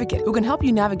 Having an advocate who can help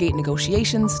you navigate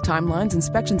negotiations, timelines,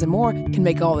 inspections, and more can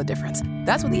make all the difference.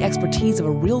 That's what the expertise of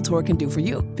a Realtor can do for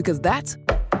you, because that's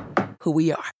who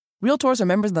we are. Realtors are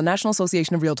members of the National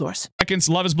Association of Realtors.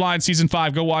 Love is Blind Season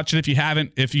 5. Go watch it if you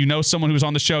haven't. If you know someone who's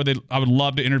on the show, I would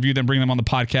love to interview them, bring them on the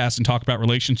podcast, and talk about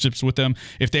relationships with them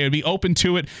if they would be open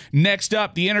to it. Next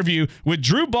up, the interview with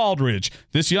Drew Baldridge.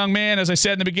 This young man, as I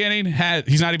said in the beginning,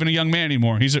 he's not even a young man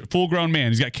anymore. He's a full-grown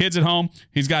man. He's got kids at home.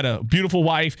 He's got a beautiful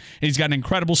wife. And he's got an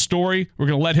incredible story. We're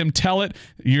going to let him tell it.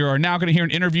 You are now going to hear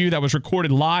an interview that was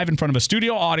recorded live in front of a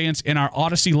studio audience in our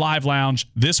Odyssey Live Lounge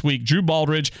this week. Drew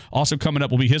Baldridge. Also coming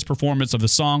up will be his performance of the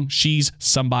song She's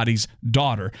Somebody's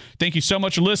Daughter. Thank you so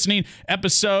much for listening.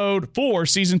 Episode 4,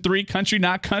 Season 3, Country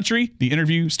Not Country. The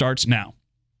interview starts now.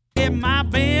 In my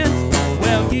Benz,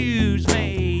 well, use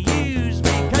me,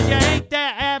 because you ain't the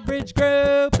average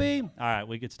groupie. All right,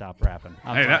 we could stop rapping.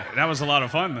 Hey, that was a lot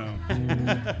of fun, though.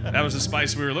 That was the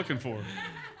spice we were looking for.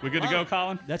 We good to go,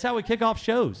 Colin? That's how we kick off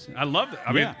shows. I love it.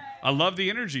 I mean, I love the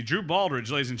energy. Drew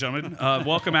Baldridge, ladies and gentlemen.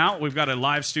 Welcome out. We've got a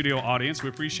live studio audience. We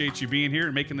appreciate you being here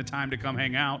and making the time to come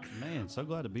hang out. Man, so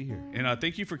glad to be here. And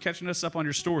thank you for catching us up on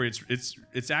your story.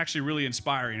 It's actually really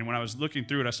inspiring. And when I was looking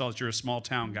through it, I saw that you're a small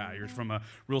town guy. You're from a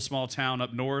real small town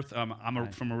up north.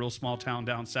 I'm from a real small town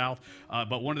down south.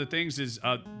 But one of the things is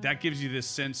that gives you this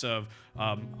sense of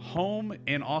home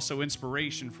and also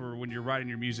inspiration for when you're writing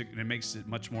your music, and it makes it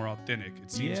much more authentic. It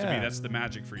seems to be that's the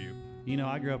magic for you. You know,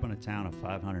 I grew up in a town of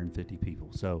 550 people.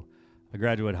 So I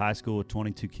graduated high school with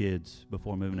 22 kids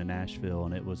before moving to Nashville,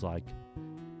 and it was like,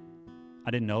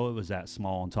 I didn't know it was that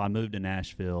small until I moved to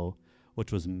Nashville,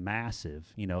 which was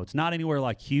massive. You know, it's not anywhere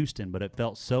like Houston, but it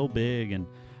felt so big, and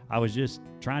I was just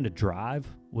trying to drive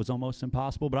was almost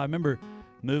impossible. But I remember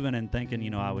moving and thinking,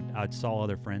 you know, I'd saw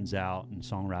other friends out and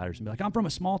songwriters and be like, I'm from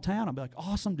a small town. I'd be like,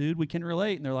 awesome, dude, we can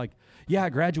relate. And they're like, yeah, I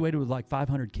graduated with like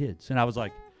 500 kids. And I was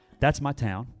like, that's my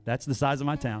town. That's the size of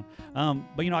my town.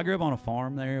 But, you know, I grew up on a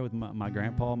farm there with my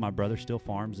grandpa. My brother still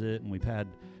farms it, and we've had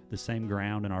the same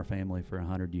ground in our family for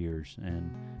 100 years,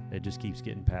 and it just keeps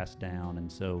getting passed down.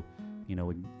 And so, you know,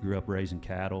 we grew up raising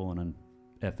cattle and an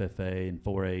FFA and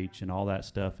 4-H, and all that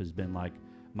stuff has been like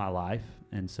my life.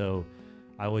 And so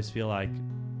I always feel like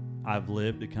I've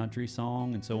lived a country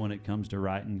song, and so when it comes to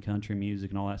writing country music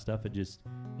and all that stuff,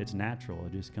 it's natural.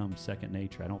 It just comes second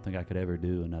nature. I don't think I could ever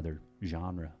do another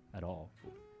genre at all.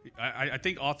 I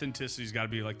think authenticity's got to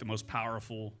be like the most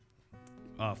powerful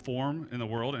form in the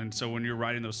world, and so when you're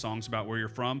writing those songs about where you're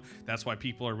from, that's why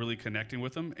people are really connecting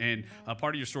with them. And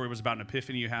part of your story was about an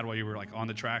epiphany you had while you were like on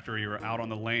the tractor, or you were out on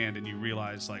the land, and you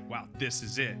realized like, wow, this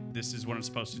is it. This is what I'm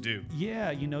supposed to do.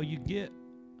 Yeah, you know,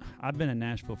 I've been in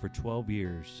Nashville for 12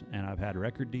 years, and I've had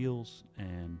record deals,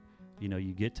 and, you know,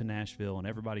 you get to Nashville, and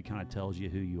everybody kind of tells you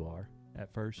who you are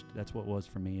at first. That's what it was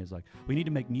for me, is like, we need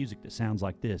to make music that sounds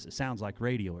like this. It sounds like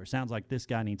radio, or it sounds like this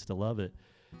guy needs to love it.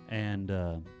 And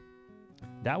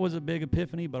that was a big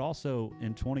epiphany, but also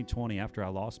in 2020, after I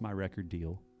lost my record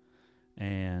deal,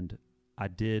 and I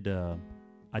did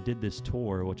this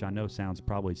tour, which I know sounds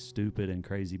probably stupid and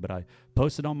crazy, but I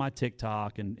posted on my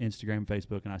TikTok and Instagram and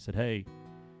Facebook, and I said, hey,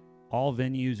 all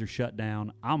venues are shut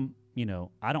down. I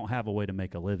don't have a way to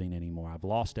make a living anymore. I've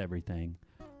lost everything.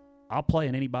 I'll play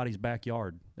in anybody's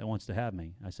backyard that wants to have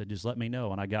me. I said, just let me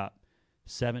know. And I got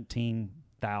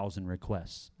 17,000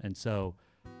 requests. And so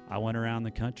I went around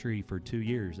the country for 2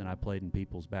 years, and I played in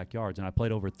people's backyards. And I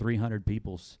played over 300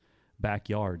 people's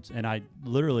backyards. And I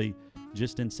literally,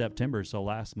 just in September, so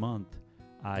last month,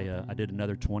 I did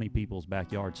another 20 people's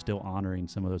backyard, still honoring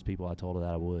some of those people I told her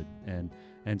that I would.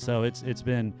 And so it's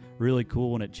been really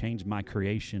cool, and it changed my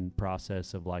creation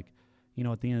process of like, you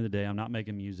know, at the end of the day, I'm not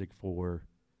making music for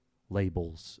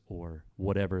labels or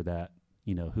whatever that,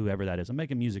 you know, whoever that is. I'm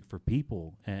making music for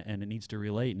people, and it needs to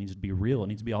relate. It needs to be real. It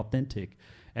needs to be authentic.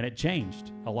 And it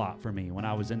changed a lot for me when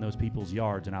I was in those people's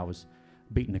yards and I was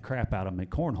beating the crap out of them at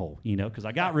cornhole, you know, because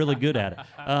I got really good at it.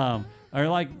 Or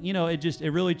like, you know, it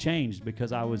really changed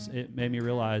because it made me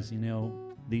realize, you know,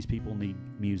 these people need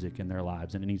music in their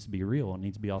lives, and it needs to be real. It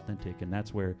needs to be authentic. And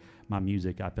that's where my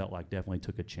music, I felt like, definitely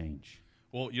took a change.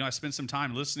 Well, you know, I spent some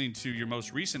time listening to your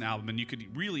most recent album, and you could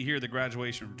really hear the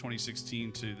graduation from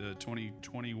 2016 to the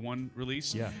 2021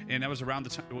 release. Yeah. And that was around the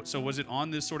time. So was it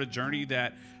on this sort of journey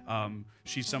that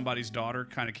She's Somebody's Daughter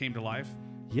kind of came to life?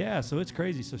 Yeah, so it's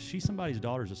crazy. So She's Somebody's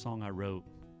Daughter is a song I wrote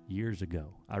years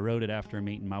ago. I wrote it after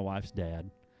meeting my wife's dad.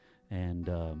 And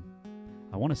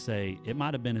I want to say it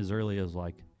might have been as early as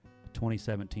like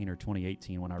 2017 or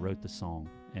 2018 when I wrote the song.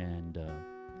 And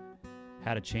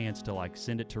had a chance to like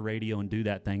send it to radio and do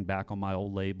that thing back on my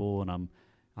old label, and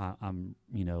I'm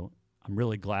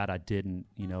really glad I didn't.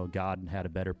 You know, God had a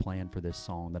better plan for this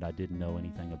song that I didn't know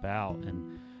anything about.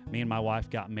 And me and my wife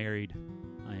got married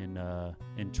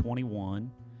in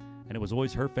 21, and it was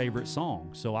always her favorite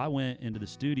song. So I went into the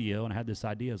studio and I had this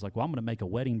idea. I was like, well, I'm going to make a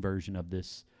wedding version of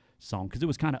this song because it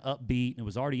was kind of upbeat and it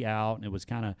was already out and it was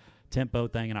kind of tempo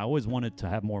thing, and I always wanted to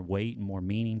have more weight and more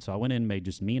meaning. So I went in and made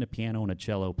just me and a piano and a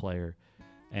cello player,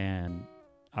 and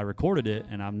I recorded it,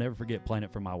 and I'll never forget playing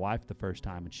it for my wife the first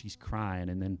time, and she's crying,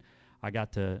 and then I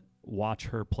got to watch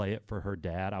her play it for her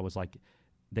dad. I was like,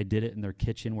 they did it in their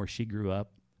kitchen where she grew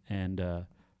up, and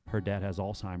her dad has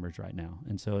Alzheimer's right now,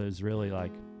 and so it was really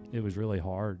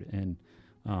hard, and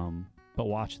but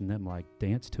watching them like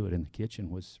dance to it in the kitchen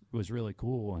was really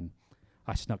cool. And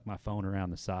I snuck my phone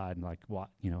around the side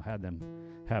and had them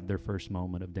have their first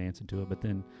moment of dancing to it. But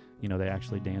then, they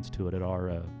actually danced to it at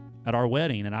our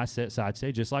wedding, and I sat side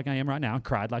stage just like I am right now and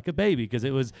cried like a baby because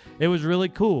it was really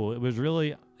cool.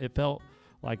 It felt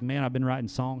like, man, I've been writing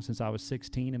songs since I was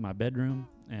 16 in my bedroom,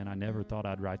 and I never thought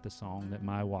I'd write the song that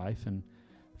my wife and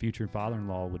future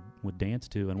father-in-law would dance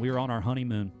to. And we were on our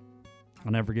honeymoon.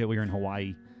 I'll never forget, we were in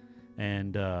Hawaii,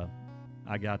 and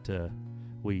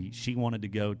she wanted to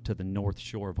go to the north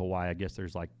shore of Hawaii. I guess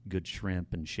there's like good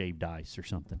shrimp and shaved ice or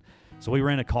something. So we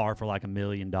rent a car for like $1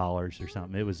 million or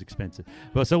something. It was expensive.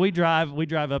 But so we drive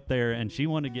up there, and she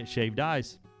wanted to get shaved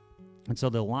ice. And so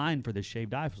the line for this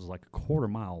shaved ice was like a quarter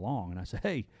mile long. And I said,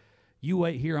 hey, you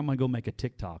wait here. I'm going to go make a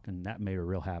TikTok. And that made her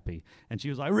real happy. And she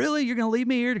was like, really? You're going to leave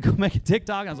me here to go make a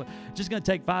TikTok? I was like, just going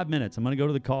to take 5 minutes. I'm going to go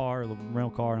to the car, the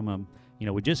rental car, and I'm going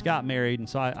to, we just got married. And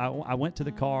so I went to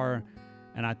the car,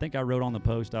 and I think I wrote on the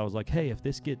post, I was like, hey, if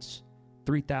this gets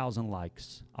 3,000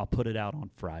 likes, I'll put it out on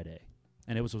Friday.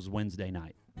 And it was Wednesday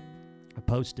night. I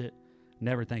post it,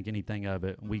 never think anything of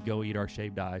it. We go eat our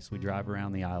shaved ice. We drive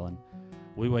around the island.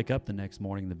 We wake up the next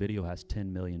morning, the video has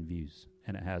 10 million views,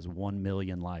 and it has 1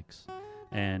 million likes.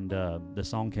 And the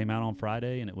song came out on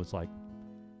Friday, and it was like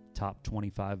top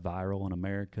 25 viral in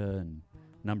America, and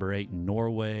number 8 in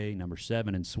Norway, number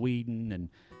 7 in Sweden,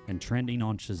 and trending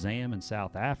on Shazam in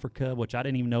South Africa, which I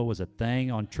didn't even know was a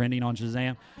thing, on trending on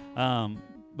Shazam.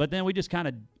 But then we just kind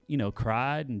of,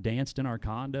 cried and danced in our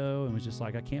condo, and was just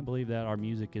like, I can't believe that our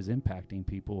music is impacting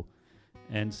people.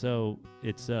 And so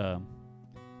it's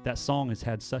that song has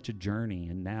had such a journey,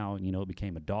 and now, it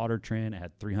became a daughter trend. It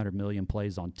had 300 million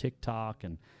plays on TikTok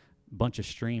and a bunch of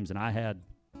streams, and I had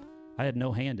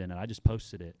no hand in it. I just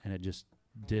posted it, and it just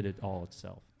did it all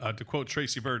itself. To quote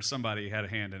Tracy Bird, somebody had a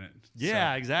hand in it.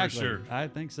 Yeah, so, exactly. For sure. I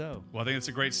think so. Well, I think it's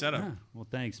a great setup. Yeah. Well,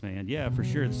 thanks, man. Yeah, for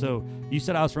sure. So you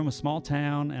said I was from a small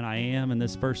town, and I am. And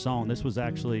this first song, this was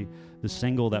actually the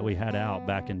single that we had out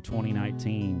back in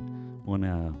 2019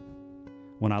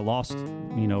 when I lost,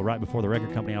 right before the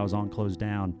record company I was on closed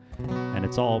down. And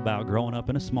it's all about growing up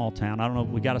in a small town. I don't know,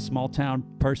 we got a small town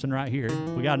person right here.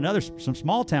 We got some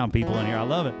small town people in here. I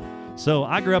love it. So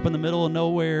I grew up in the middle of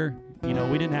nowhere. We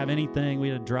didn't have anything. We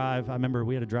had to drive. I remember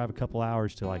we had to drive a couple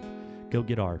hours to go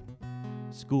get our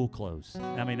school clothes.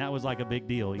 I mean, that was like a big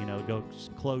deal, go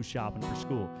clothes shopping for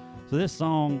school. So this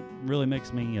song really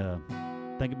makes me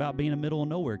think about being a middle of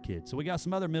nowhere kid. So we got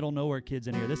some other middle of nowhere kids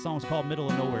in here. This song's called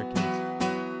Middle of Nowhere Kids.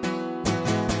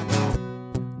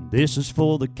 This is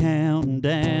for the counting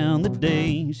down the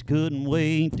days, couldn't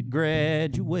wait to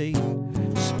graduate.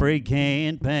 Spray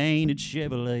can painted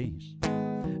Chevrolets,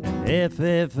 an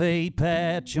FFA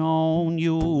patch on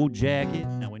your jacket.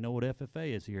 Now we know what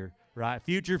FFA is here, right?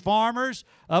 Future Farmers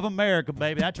of America,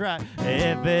 baby. That's right.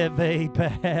 FFA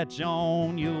patch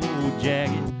on your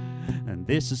jacket. And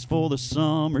this is for the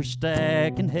summer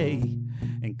stacking hay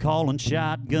and calling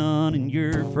shotgun in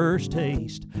your first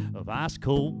taste of ice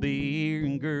cold beer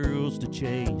and girls to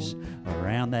chase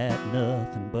around that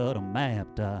nothing but a map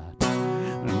dot.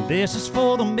 And this is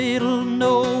for the middle of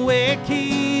nowhere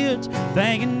kids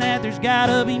thinking that there's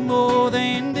gotta be more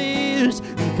than this,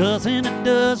 and cussing the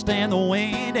dust and the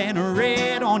wind and the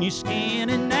red on your skin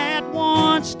and that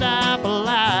one stop of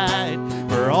light.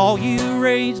 For all you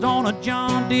raised on a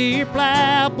John Deere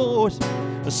plow, boys,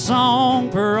 a song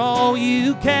for all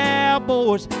you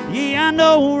cowboys. Yeah, I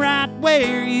know right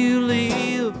where you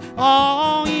live,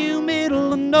 all you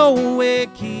middle of nowhere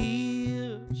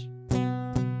kids.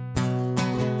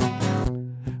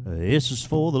 This is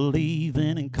for the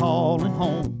leaving and calling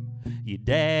home, your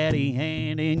daddy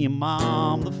handing your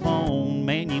mom the phone.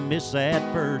 Man, you miss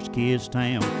that first kiss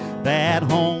town, that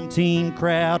home team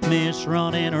crowd miss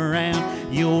running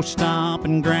around your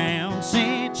stomping ground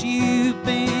since you've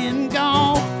been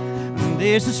gone.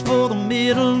 This is for the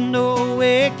middle of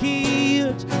nowhere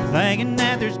kids thinking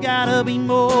that there's gotta be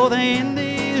more than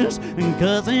this, and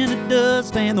cussing the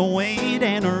dust and the wind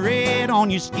and the red on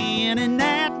your skin and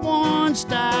that one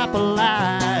stop of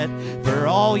light. For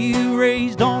all you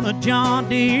raised on a John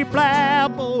Deere plow,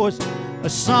 boys, a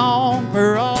song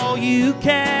for all you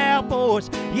cowboys. boys.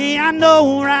 Yeah, I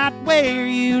know right where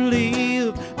you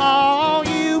live, all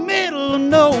you middle of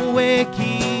nowhere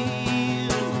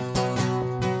kids.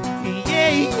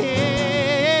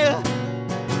 Yeah,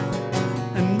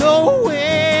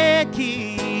 nowhere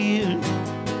kids.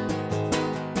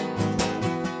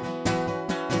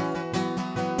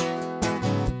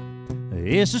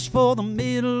 This is for the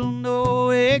middle of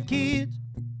nowhere kids.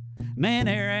 Man,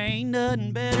 there ain't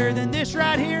nothing better than this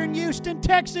right here in Houston,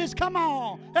 Texas. Come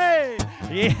on. Hey.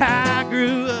 Yeah, I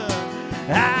grew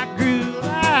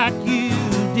like you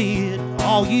did.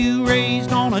 All you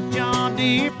raised on a John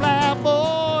Deere plow,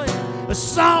 boy. A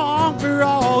song for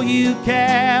all you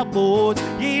cowboys.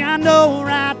 Yeah, I know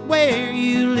right where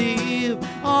you live.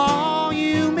 All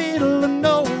you middle of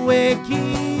nowhere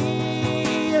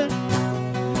kids.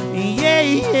 Yeah.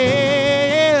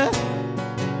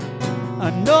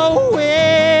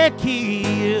 Nowhere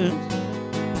kids.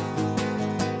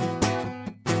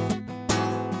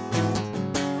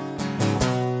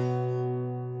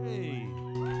 Hey.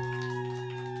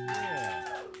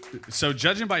 Yeah. So,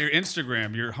 judging by your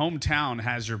Instagram, your hometown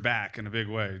has your back in a big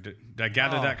way. Did I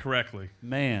gather that correctly?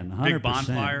 Man, 100%. Big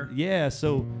bonfire? Yeah,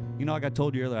 so, like I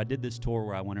told you earlier, I did this tour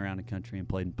where I went around the country and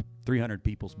played in 300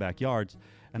 people's backyards,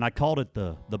 and I called it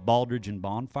the Baldridge and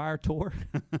Bonfire Tour.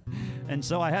 And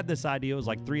so I had this idea. It was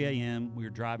like 3 a.m. We were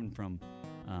driving from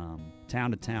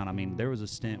town to town. I mean, there was a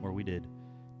stint where we did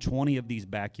 20 of these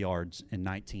backyards in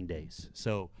 19 days.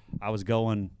 So I was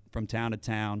going from town to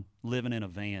town, living in a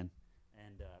van,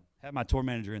 and had my tour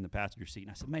manager in the passenger seat.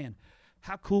 And I said, man,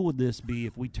 how cool would this be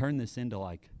if we turned this into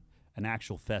like an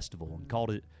actual festival and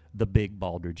called it the Big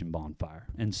Baldridge and Bonfire?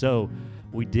 And so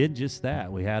we did just that.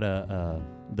 We had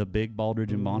the Big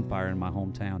Baldridge and Bonfire in my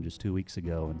hometown just 2 weeks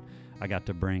ago, and I got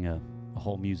to bring a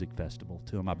whole music festival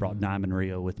to them. I brought Diamond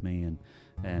Rio with me,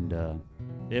 and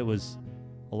it was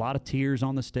a lot of tears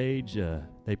on the stage.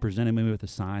 They presented me with a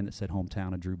sign that said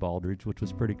 "Hometown of Drew Baldridge," which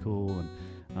was pretty cool. And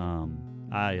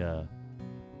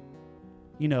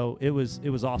it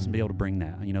was awesome to be able to bring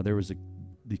that. There was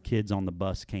the kids on the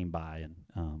bus came by,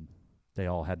 and they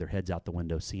all had their heads out the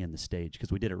window seeing the stage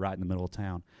because we did it right in the middle of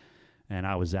town. And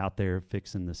I was out there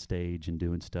fixing the stage and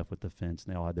doing stuff with the fence,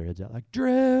 and they all had their heads out like,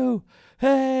 Drew,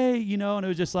 hey, and it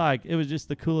was just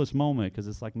the coolest moment because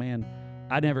it's like, man,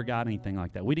 I never got anything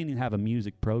like that. We didn't even have a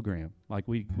music program. Like,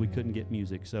 we couldn't get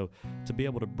music. So to be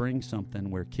able to bring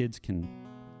something where kids can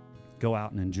go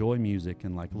out and enjoy music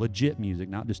and, like, legit music,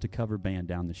 not just a cover band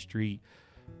down the street,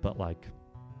 but, like,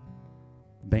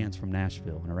 bands from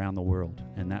Nashville and around the world.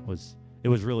 And it was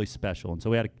really special. And so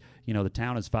we had, the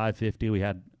town is 550. We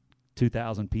had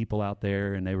 2,000 people out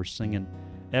there, and they were singing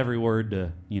every word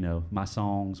to, my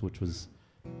songs, which was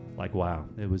like, wow.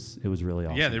 It was really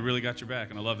awesome. Yeah, they really got your back,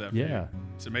 and I love that for you.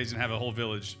 It's amazing to have a whole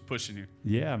village pushing you.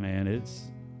 Yeah, man,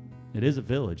 it is a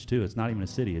village, too. It's not even a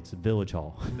city. It's a village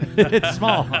hall. It's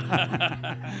small.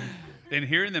 And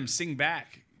hearing them sing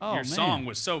back your song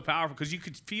was so powerful because you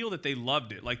could feel that they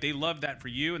loved it. Like, they loved that for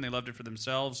you, and they loved it for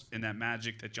themselves and that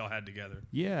magic that y'all had together.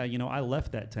 Yeah, I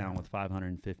left that town with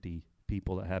 550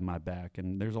 people that had my back,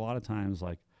 and there's a lot of times,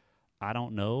 like, I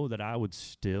don't know that I would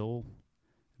still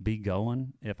be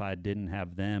going if I didn't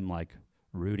have them, like,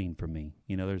 rooting for me.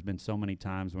 There's been so many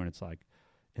times when it's like,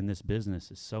 in this business,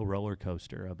 it's so roller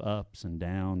coaster of ups and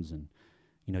downs, and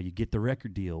you get the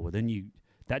record deal, well, then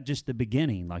that just the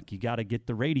beginning. Like, you got to get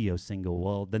the radio single.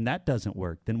 Well, then that doesn't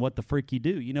work. Then what the frick you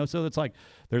do? So it's like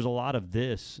there's a lot of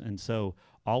this, and so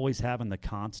always having the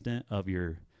constant of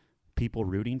your people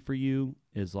rooting for you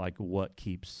is like what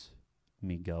keeps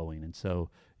me going. And so,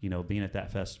 being at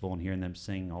that festival and hearing them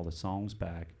sing all the songs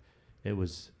back, it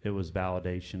was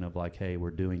validation of like, hey,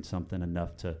 we're doing something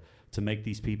enough to make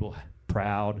these people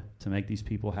proud, to make these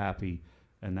people happy,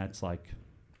 and that's like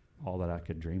all that I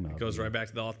could dream of. It goes right back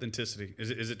to the authenticity.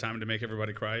 Is it time to make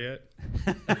everybody cry yet?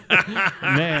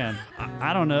 Man,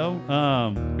 I don't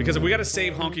know. Because we got to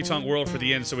save Honky Tonk World for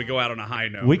the end, so we go out on a high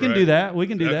note. We can do that. We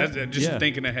can do that. Just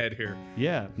thinking ahead here.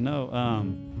 Yeah. No.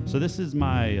 So this is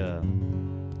my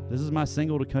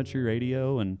single to country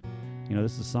radio, and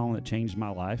this is a song that changed my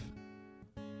life.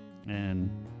 And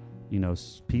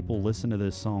people listen to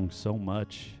this song so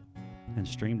much and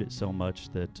streamed it so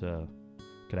much that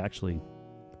could actually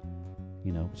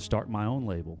start my own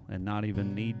label and not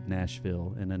even need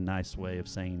Nashville in a nice way of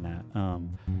saying that.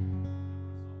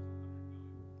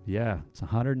 Yeah, it's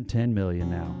 110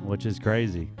 million now, which is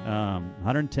crazy.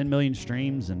 110 million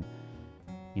streams and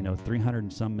 300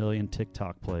 and some million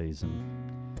TikTok plays,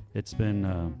 and it's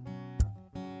been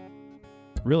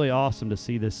really awesome to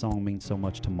see this song mean so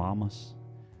much to mamas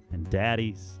and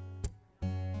daddies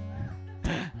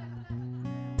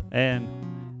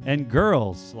and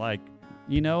girls. Like,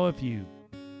 you know, if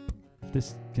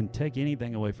this can take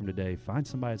anything away from today, find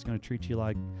somebody that's going to treat you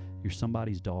like you're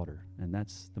somebody's daughter, and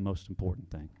that's the most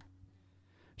important thing.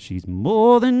 She's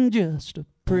more than just a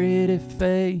pretty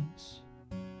face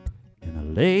in a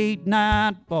late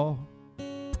night bar,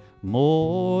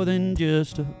 more than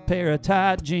just a pair of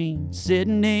tight jeans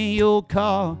sitting in your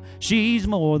car. She's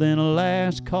more than a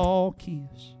last call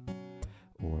kiss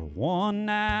or a one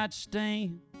night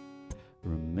stand.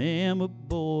 Remember,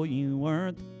 boy, you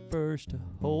weren't the first to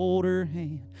hold her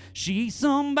hand. She's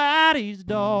somebody's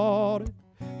daughter.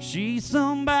 She's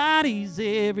somebody's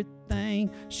everything.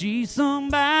 She's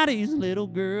somebody's little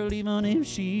girl, even if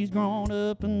she's grown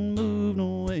up and moved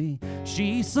away.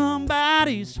 She's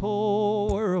somebody's whole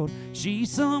world.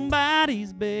 She's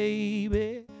somebody's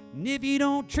baby. And if you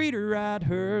don't treat her right,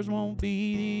 hers won't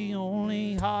be the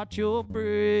only heart you're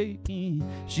breaking.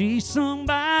 She's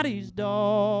somebody's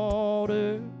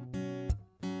daughter.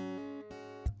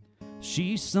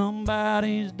 She's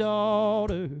somebody's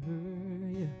daughter.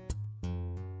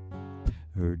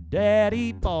 Her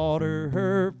daddy bought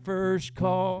her first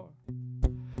car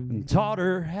and taught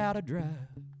her how to drive.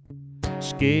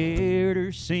 Scared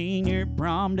her senior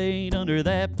prom date under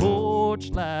that porch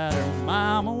light. Her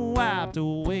mama wiped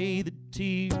away the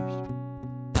tears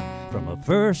from a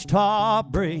first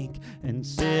heartbreak and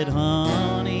said,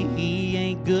 honey, he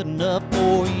ain't good enough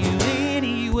for you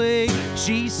anyway.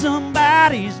 She's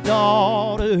somebody's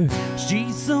daughter.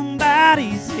 She's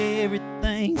somebody's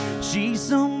everything. She's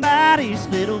somebody's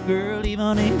little girl,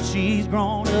 even if she's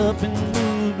grown up and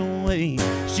moved away.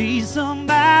 She's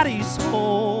somebody's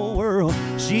whole world.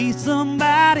 She's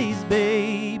somebody's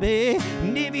baby.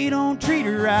 And if you don't treat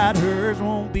her right, hers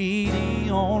won't be the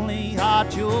only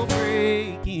heart you're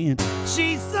breaking.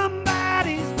 She's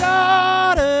somebody's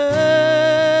daughter.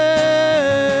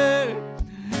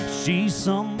 She's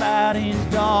somebody's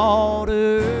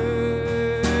daughter,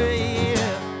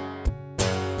 yeah.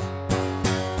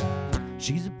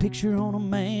 She's a picture on a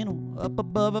mantle up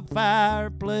above a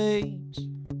fireplace.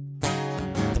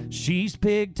 She's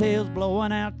pigtails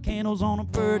blowing out candles on a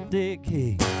birthday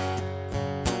cake.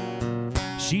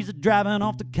 She's a driving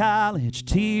off to college,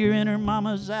 tear in her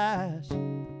mama's eyes.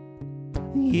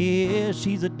 Yeah,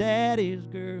 she's a daddy's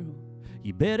girl.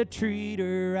 You better treat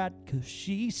her right, 'cause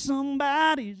she's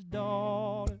somebody's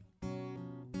daughter.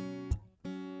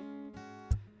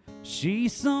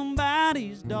 She's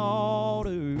somebody's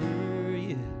daughter,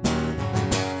 yeah.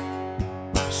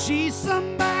 She's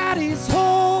somebody's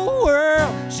whole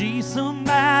world. She's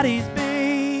somebody's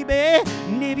baby.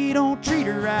 And if you don't treat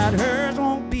her right, hers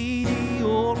won't be the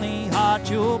only heart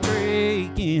you're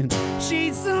breaking.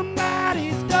 She's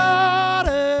somebody's daughter.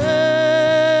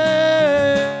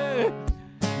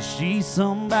 She's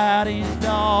somebody's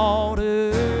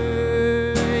daughter,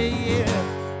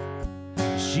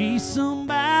 yeah. She's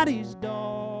somebody's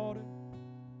daughter.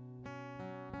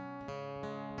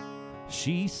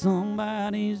 She's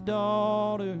somebody's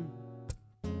daughter.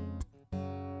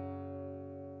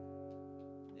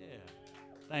 Yeah.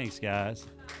 Thanks, guys.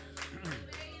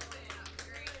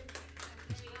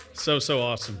 So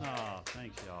awesome. Oh,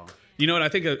 thanks, y'all. You know what? I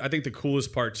think the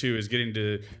coolest part too is getting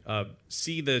to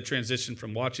see the transition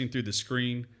from watching through the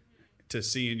screen to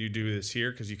seeing you do this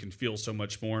here, because you can feel so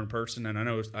much more in person. And I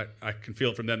know I can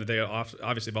feel it from them that they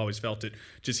obviously have always felt it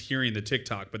just hearing the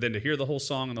TikTok, but then to hear the whole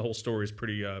song and the whole story is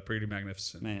pretty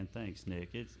magnificent. Man, thanks, Nick.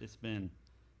 It's been,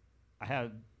 I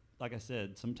had, like I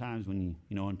said, sometimes when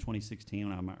you know in 2016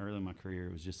 when I was early in my career,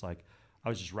 it was just like I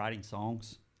was just writing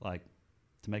songs like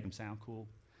to make them sound cool,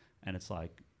 and it's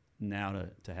like now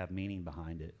to have meaning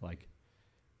behind it, like,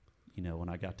 you know, when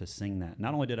I got to sing that.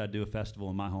 Not only did I do a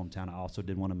festival in my hometown, I also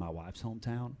did one in my wife's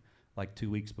hometown, like 2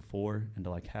 weeks before, and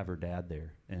to like have her dad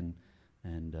there and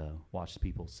watch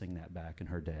people sing that back, and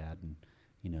her dad, and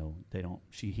you know,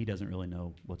 he doesn't really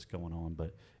know what's going on,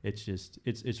 but it's just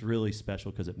it's really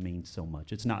special because it means so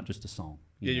much. It's not just a song.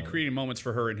 You're creating moments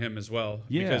for her and him as well.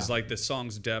 Yeah. Because like the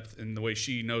song's depth and the way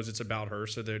she knows it's about her,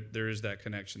 so there is that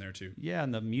connection there too. Yeah,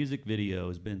 and the music video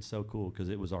has been so cool because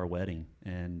it was our wedding,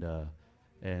 and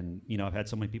you know, I've had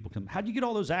so many people come, how'd you get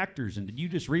all those actors, and did you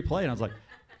just replay? And I was like,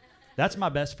 that's my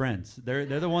best friends. They're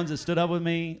the ones that stood up with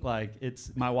me. Like,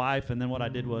 it's my wife, and then what I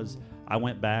did was I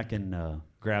went back and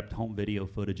grabbed home video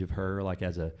footage of her, like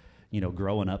as a, you know,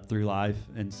 growing up through life,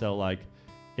 and so like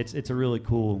it's a really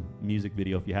cool music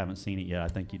video. If you haven't seen it yet, I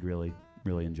think you'd really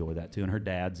enjoy that too. And her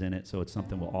dad's in it, so it's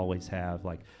something we'll always have.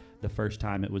 Like the first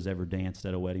time it was ever danced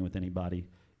at a wedding with anybody,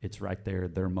 it's right there.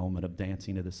 Their moment of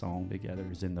dancing to the song together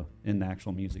is in the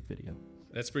actual music video.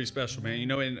 That's pretty special, man. You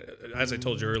know, and as I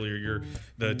told you earlier, you're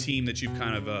the team that you've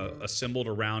kind of assembled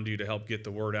around you to help get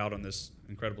the word out on this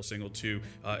incredible single too.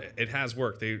 It has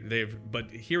worked.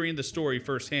 But hearing the story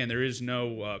firsthand, there is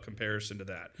no comparison to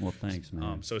that. Well, thanks,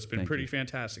 man. So it's been pretty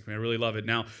fantastic, man. I really love it.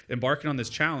 Now, embarking on this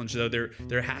challenge, though,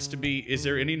 there has to be. Is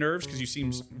there any nerves? Because you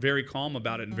seem very calm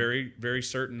about it and very, very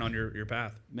certain on your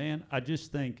path. Man, I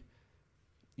just think,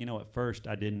 at first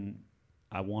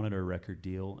I wanted a record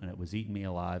deal, and it was eating me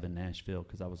alive in Nashville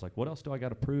because I was like, what else do I got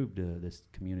to prove to this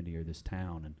community or this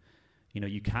town? And,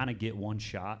 you kind of get one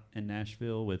shot in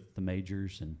Nashville with the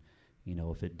majors, and,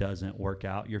 if it doesn't work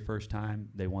out your first time,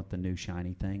 they want the new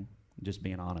shiny thing. Just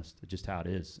being honest, it's just how it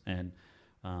is. And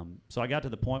so I got to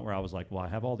the point where I was like, well, I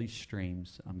have all these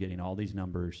streams. I'm getting all these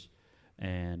numbers.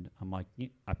 And I'm like,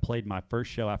 I played my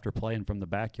first show after playing from the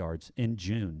backyards in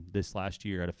June this last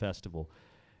year at a festival.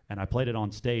 And I played it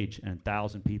on stage, and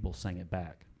 1,000 people sang it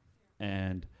back.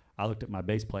 And I looked at my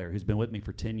bass player, who's been with me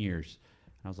for 10 years.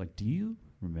 And I was like, do you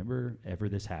remember ever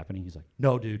this happening? He's like,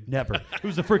 no, dude, never. It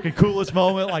was the freaking coolest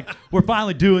moment. Like, we're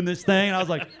finally doing this thing. And I was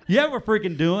like, yeah, we're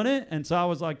freaking doing it. And so I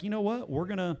was like, you know what? We're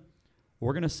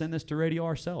gonna send this to radio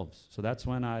ourselves. So that's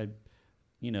when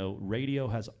radio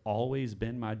has always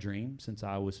been my dream since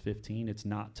I was 15. It's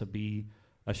not to be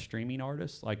a streaming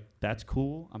artist. Like, that's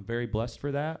cool. I'm very blessed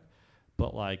for that.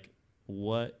 But, like,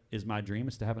 what is my dream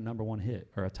is to have a number 1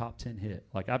 hit or a top 10 hit.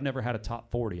 Like, I've never had a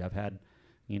top 40. I've had,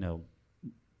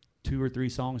 2 or 3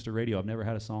 songs to radio. I've never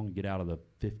had a song get out of the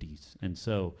 50s. And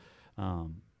so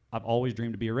I've always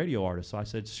dreamed to be a radio artist. So I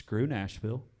said, screw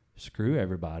Nashville, screw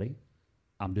everybody.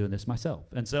 I'm doing this myself.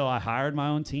 And so I hired my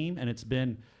own team, and it's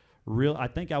been real. I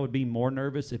think I would be more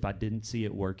nervous if I didn't see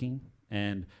it working.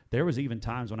 And there was even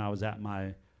times when I was at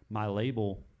my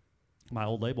label, my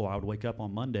old label, I would wake up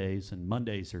on Mondays, and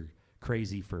Mondays are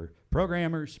crazy for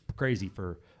programmers, crazy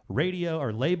for radio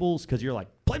or labels, because you're like,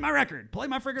 play my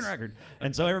freaking record.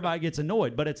 And so everybody gets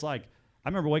annoyed. But it's like, I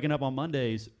remember waking up on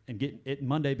Mondays and getting it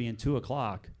Monday being 2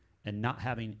 o'clock and not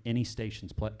having any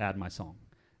stations add my song.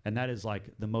 And that is like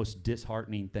the most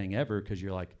disheartening thing ever, because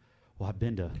you're like, well, I've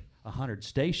been to 100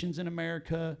 stations in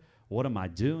America. What am I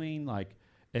doing?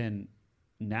 And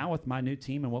now with my new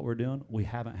team and what we're doing, we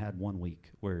haven't had 1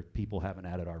 week where people haven't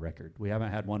added our record. We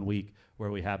haven't had 1 week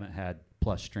where we haven't had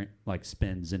plus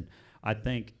spins. And I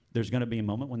think there's going to be a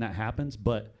moment when that happens.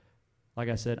 But like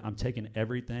I said, I'm taking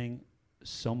everything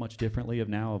so much differently of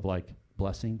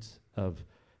blessings of,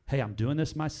 hey, I'm doing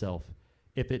this myself.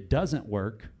 If it doesn't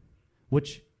work,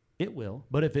 which it will,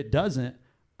 but if it doesn't,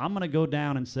 I'm going to go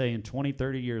down and say in 20,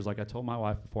 30 years, like I told my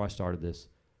wife before I started this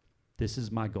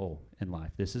is my goal in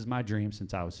life. This is my dream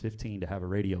since I was 15 to have a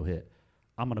radio hit.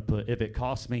 I'm going to put, if it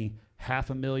costs me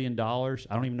 $500,000,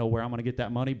 I don't even know where I'm going to get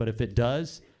that money, but if it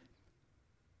does,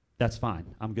 that's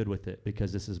fine. I'm good with it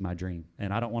because this is my dream.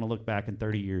 And I don't want to look back in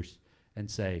 30 years and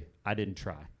say, I didn't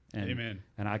try. Amen.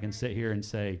 And I can sit here and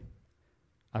say,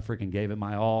 I freaking gave it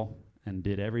my all and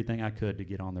did everything I could to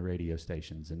get on the radio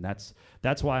stations. And that's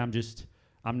why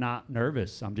I'm not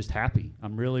nervous. I'm just happy.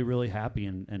 I'm really, really happy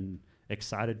and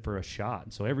excited for a shot.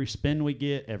 And so every spin we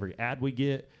get, every ad we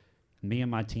get, me and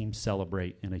my team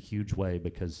celebrate in a huge way,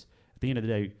 because at the end of the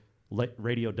day,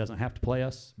 radio doesn't have to play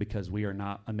us because we are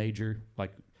not a major.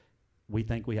 Like, we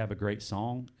think we have a great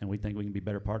song and we think we can be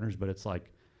better partners, but it's like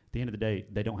at the end of the day,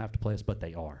 they don't have to play us, but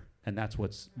they are. And that's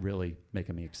what's really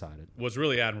making me excited. Was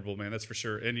really admirable, man. That's for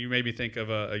sure. And you made me think of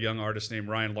a young artist named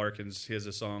Ryan Larkins. He has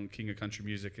a song, "King of Country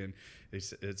Music," and it's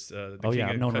the King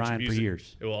I've known Ryan music. for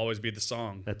years. It will always be the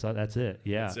song. That's it.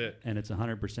 Yeah, that's it. And it's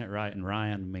 100% right. And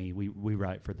Ryan and me, we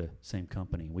write for the same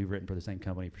company. We've written for the same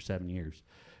company for 7 years,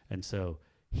 and so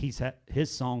his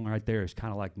song right there is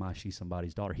kind of like my "She's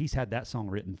Somebody's Daughter." He's had that song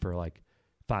written for like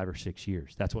 5 or 6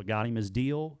 years. That's what got him his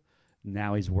deal.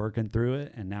 Now he's working through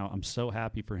it, and now I'm so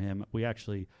happy for him.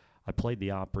 I played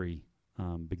the Opry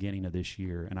beginning of this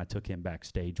year, and I took him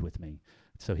backstage with me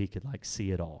so he could see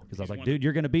it all. Because I was like, dude,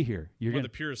 you're going to be here. You're one of the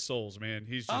purest souls, man.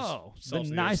 He's just the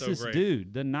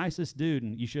nicest dude,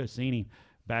 and you should have seen him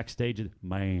backstage.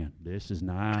 Man, this is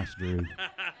nice, Drew.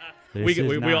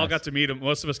 We all got to meet him.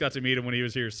 Most of us got to meet him when he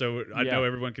was here, so I know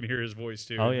everyone can hear his voice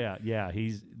too. Oh, yeah.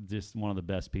 He's just one of the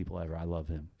best people ever. I love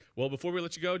him. Well, before we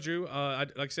let you go, Drew,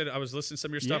 like I said, I was listening to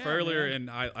some of your stuff earlier, man.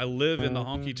 And I live in the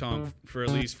honky tonk for at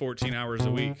least 14 hours a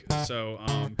week, so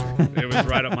it was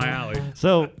right up my alley.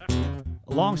 So,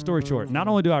 long story short, not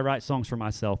only do I write songs for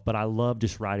myself, but I love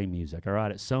just writing music. I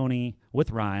write at Sony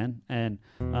with Ryan, and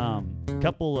a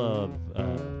couple of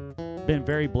been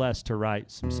very blessed to write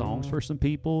some songs for some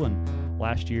people. And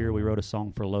last year we wrote a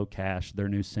song for Low Cash, their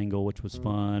new single, which was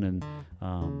fun. And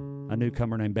a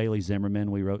newcomer named Bailey Zimmerman.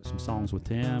 We wrote some songs with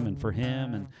him and for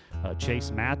him, and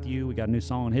Chase Matthew. We got a new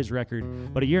song on his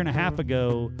record. But a year and a half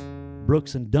ago,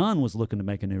 Brooks and Dunn was looking to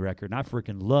make a new record, and I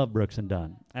freaking love Brooks and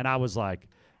Dunn. And I was like,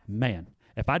 man,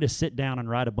 if I just sit down and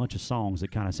write a bunch of songs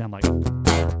that kind of sound like,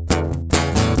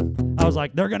 I was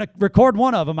like, they're going to record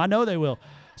one of them. I know they will.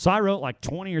 So I wrote like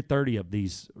 20 or 30 of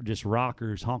these just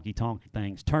rockers, honky-tonk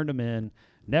things, turned them in,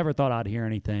 never thought I'd hear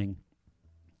anything.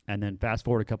 And then fast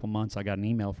forward a couple months, I got an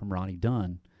email from Ronnie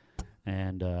Dunn,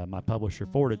 and my publisher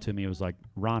forwarded it to me. It was like,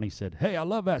 Ronnie said, hey, I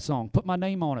love that song. Put my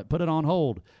name on it. Put it on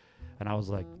hold. And I was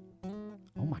like,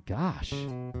 oh, my gosh.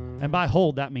 And by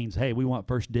hold, that means, hey, we want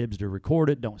first dibs to record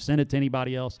it. Don't send it to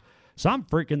anybody else. So I'm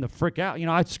freaking the frick out. You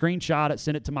know, I screenshot it,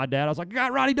 sent it to my dad. I was like, I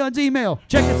got Ronnie Dunn's email.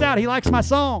 Check this out. He likes my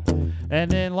song.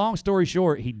 And then long story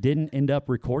short, he didn't end up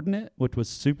recording it, which was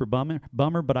super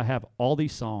bummer. But I have all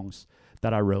these songs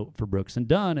that I wrote for Brooks and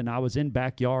Dunn. And I was in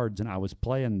backyards, and I was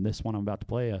playing this one I'm about to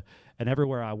play. And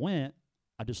everywhere I went,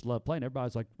 I just loved playing.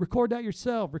 Everybody's like, record that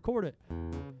yourself. Record it.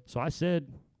 So I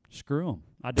said, screw them.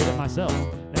 I did it myself.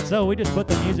 And so we just put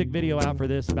the music video out for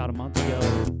this about a month ago.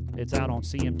 It's out on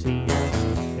CMT.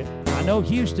 I know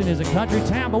Houston is a country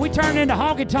town, but we turned into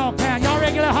honky tonk town. Y'all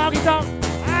regular honky tonk?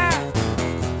 Ah!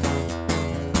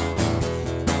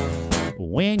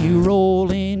 When you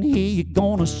roll in here, you're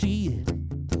gonna see it.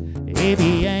 If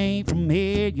you ain't from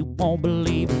here, you won't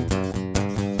believe it.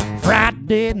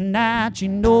 Friday night, you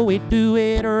know we do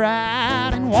it right.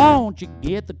 And once you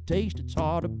get the taste, it's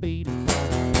hard to beat it.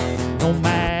 No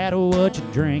matter what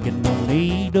you're drinking, no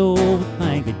need to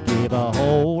overthink it. Give a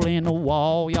hole in the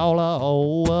wall, y'all a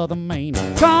whole other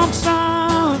meaning. Come,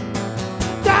 son,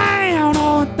 down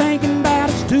on thinking about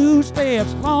it's 2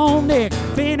 steps long, Nick.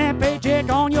 Pin that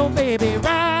paycheck on your baby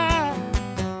right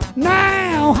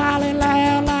now, hollering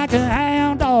loud like a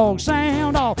hound dog,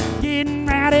 sound off, getting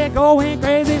rowdy, going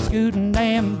crazy, scooting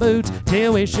them boots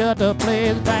till we shut the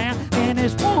place down. In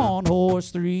this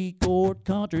 1-horse, 3-chord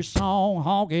country song,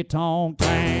 honky tonk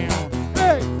town.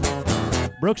 Hey!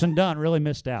 Brooks and Dunn really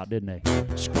missed out, didn't they?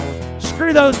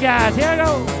 Screw those guys. Here I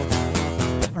go.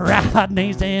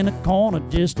 Rodney's in the corner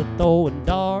just a throwing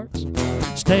darts.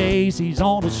 Stacy's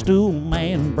on the stool,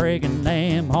 man, breaking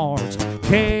them hearts.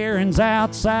 Karen's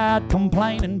outside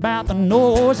complaining about the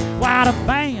noise, while the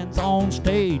band's on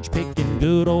stage picking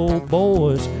good old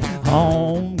boys.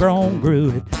 Homegrown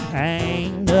groove,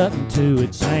 ain't nothing to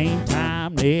it. Same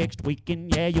time next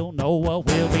weekend, yeah, you'll know what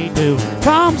we'll be doing.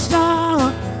 Come,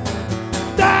 son,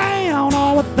 down,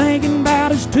 all we're thinking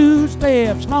about is 2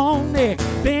 steps long, Nick.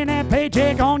 Pin that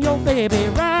paycheck on your baby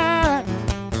right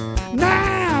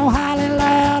now, hollering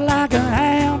loud like a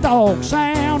hound dog,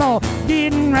 sound off,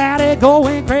 getting rowdy,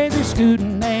 going crazy,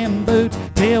 scooting them boots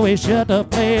till we shut the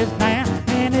place down.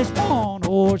 And it's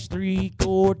 1-horse,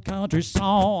 3-chord country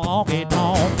song, honky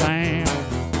tonk town.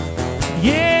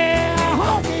 Yeah,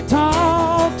 honky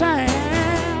tonk town.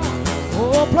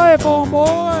 Oh, play it for 'em,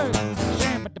 boys.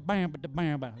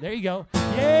 There you go.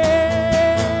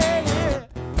 Yeah, yeah.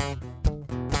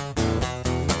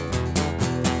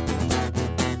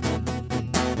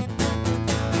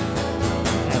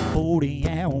 That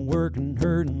 40-hour working,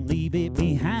 hurting, leave it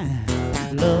behind.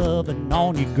 Loving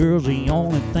on you, girl's the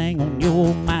only thing on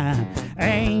your mind.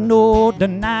 Ain't no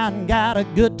denying, got a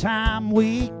good time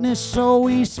weakness, so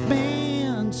we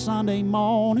spend Sunday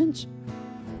mornings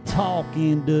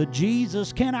talking to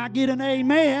Jesus. Can I get an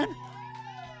amen?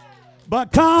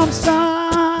 But come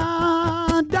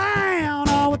sundown,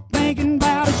 all we're thinking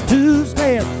about is 2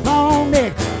 steps long,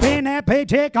 Nick. Pin that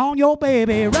paycheck on your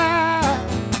baby right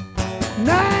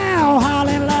now,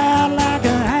 hollering loud like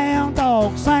a hound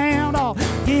dog, sound off,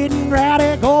 getting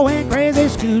rowdy, going crazy,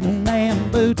 scooting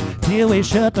them boots till we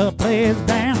shut the place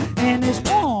down. And this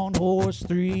 1-horse,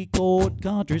 3-chord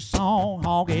country song,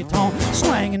 honky tonk,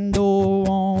 swinging door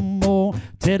one more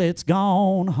till it's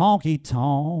gone, honky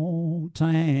tonk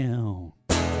town.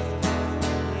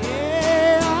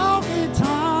 Yeah, honky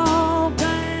tonk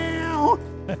town.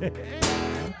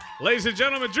 Ladies and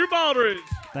gentlemen, Drew Baldridge.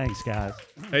 Thanks, guys.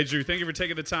 Hey, Drew, thank you for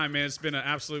taking the time, man. It's been an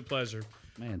absolute pleasure.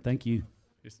 Man, thank you.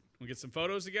 We'll get some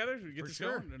photos together. We get this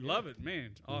going. I love it,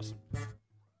 man. Awesome.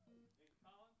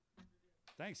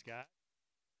 Thanks, guys.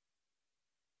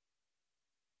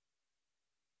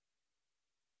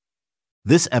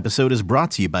 This episode is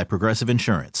brought to you by Progressive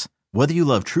Insurance. Whether you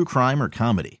love true crime or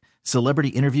comedy, celebrity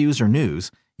interviews or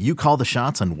news, you call the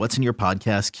shots on what's in your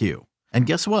podcast queue. And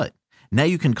guess what? Now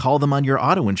you can call them on your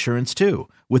auto insurance too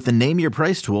with the Name Your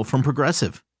Price tool from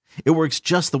Progressive. It works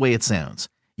just the way it sounds.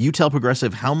 You tell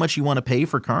Progressive how much you want to pay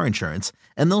for car insurance,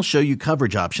 and they'll show you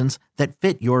coverage options that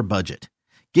fit your budget.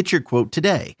 Get your quote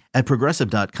today at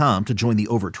Progressive.com to join the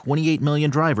over 28 million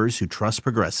drivers who trust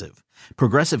Progressive.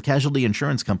 Progressive Casualty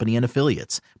Insurance Company and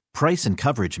Affiliates. Price and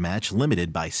coverage match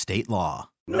limited by state law.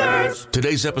 Nerds.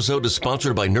 Today's episode is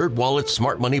sponsored by NerdWallet's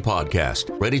Smart Money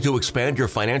Podcast. Ready to expand your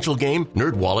financial game?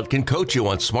 NerdWallet can coach you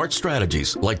on smart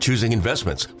strategies like choosing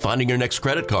investments, finding your next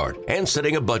credit card, and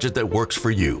setting a budget that works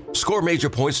for you. Score major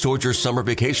points towards your summer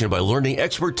vacation by learning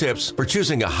expert tips for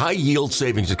choosing a high-yield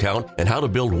savings account and how to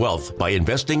build wealth by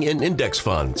investing in index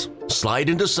funds. Slide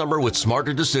into summer with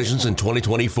smarter decisions in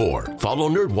 2024. Follow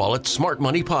NerdWallet's Smart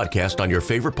Money Podcast on your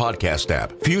favorite podcast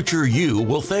app. Future you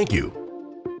will thank you.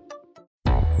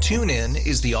 TuneIn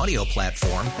is the audio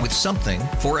platform with something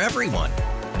for everyone.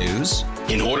 News.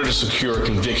 In order to secure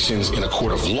convictions in a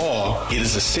court of law, it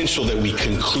is essential that we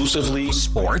conclusively.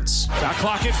 Sports. Shot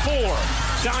clock at 4.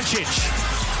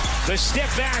 Doncic. The step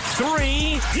back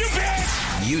 3. You bet.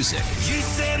 Music. You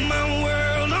set my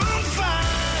world on fire.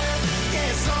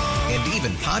 Yes, and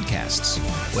even podcasts.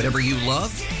 Whatever you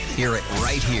love, hear it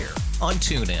right here on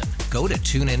TuneIn. Go to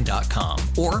TuneIn.com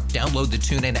or download the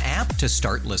TuneIn app to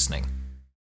start listening.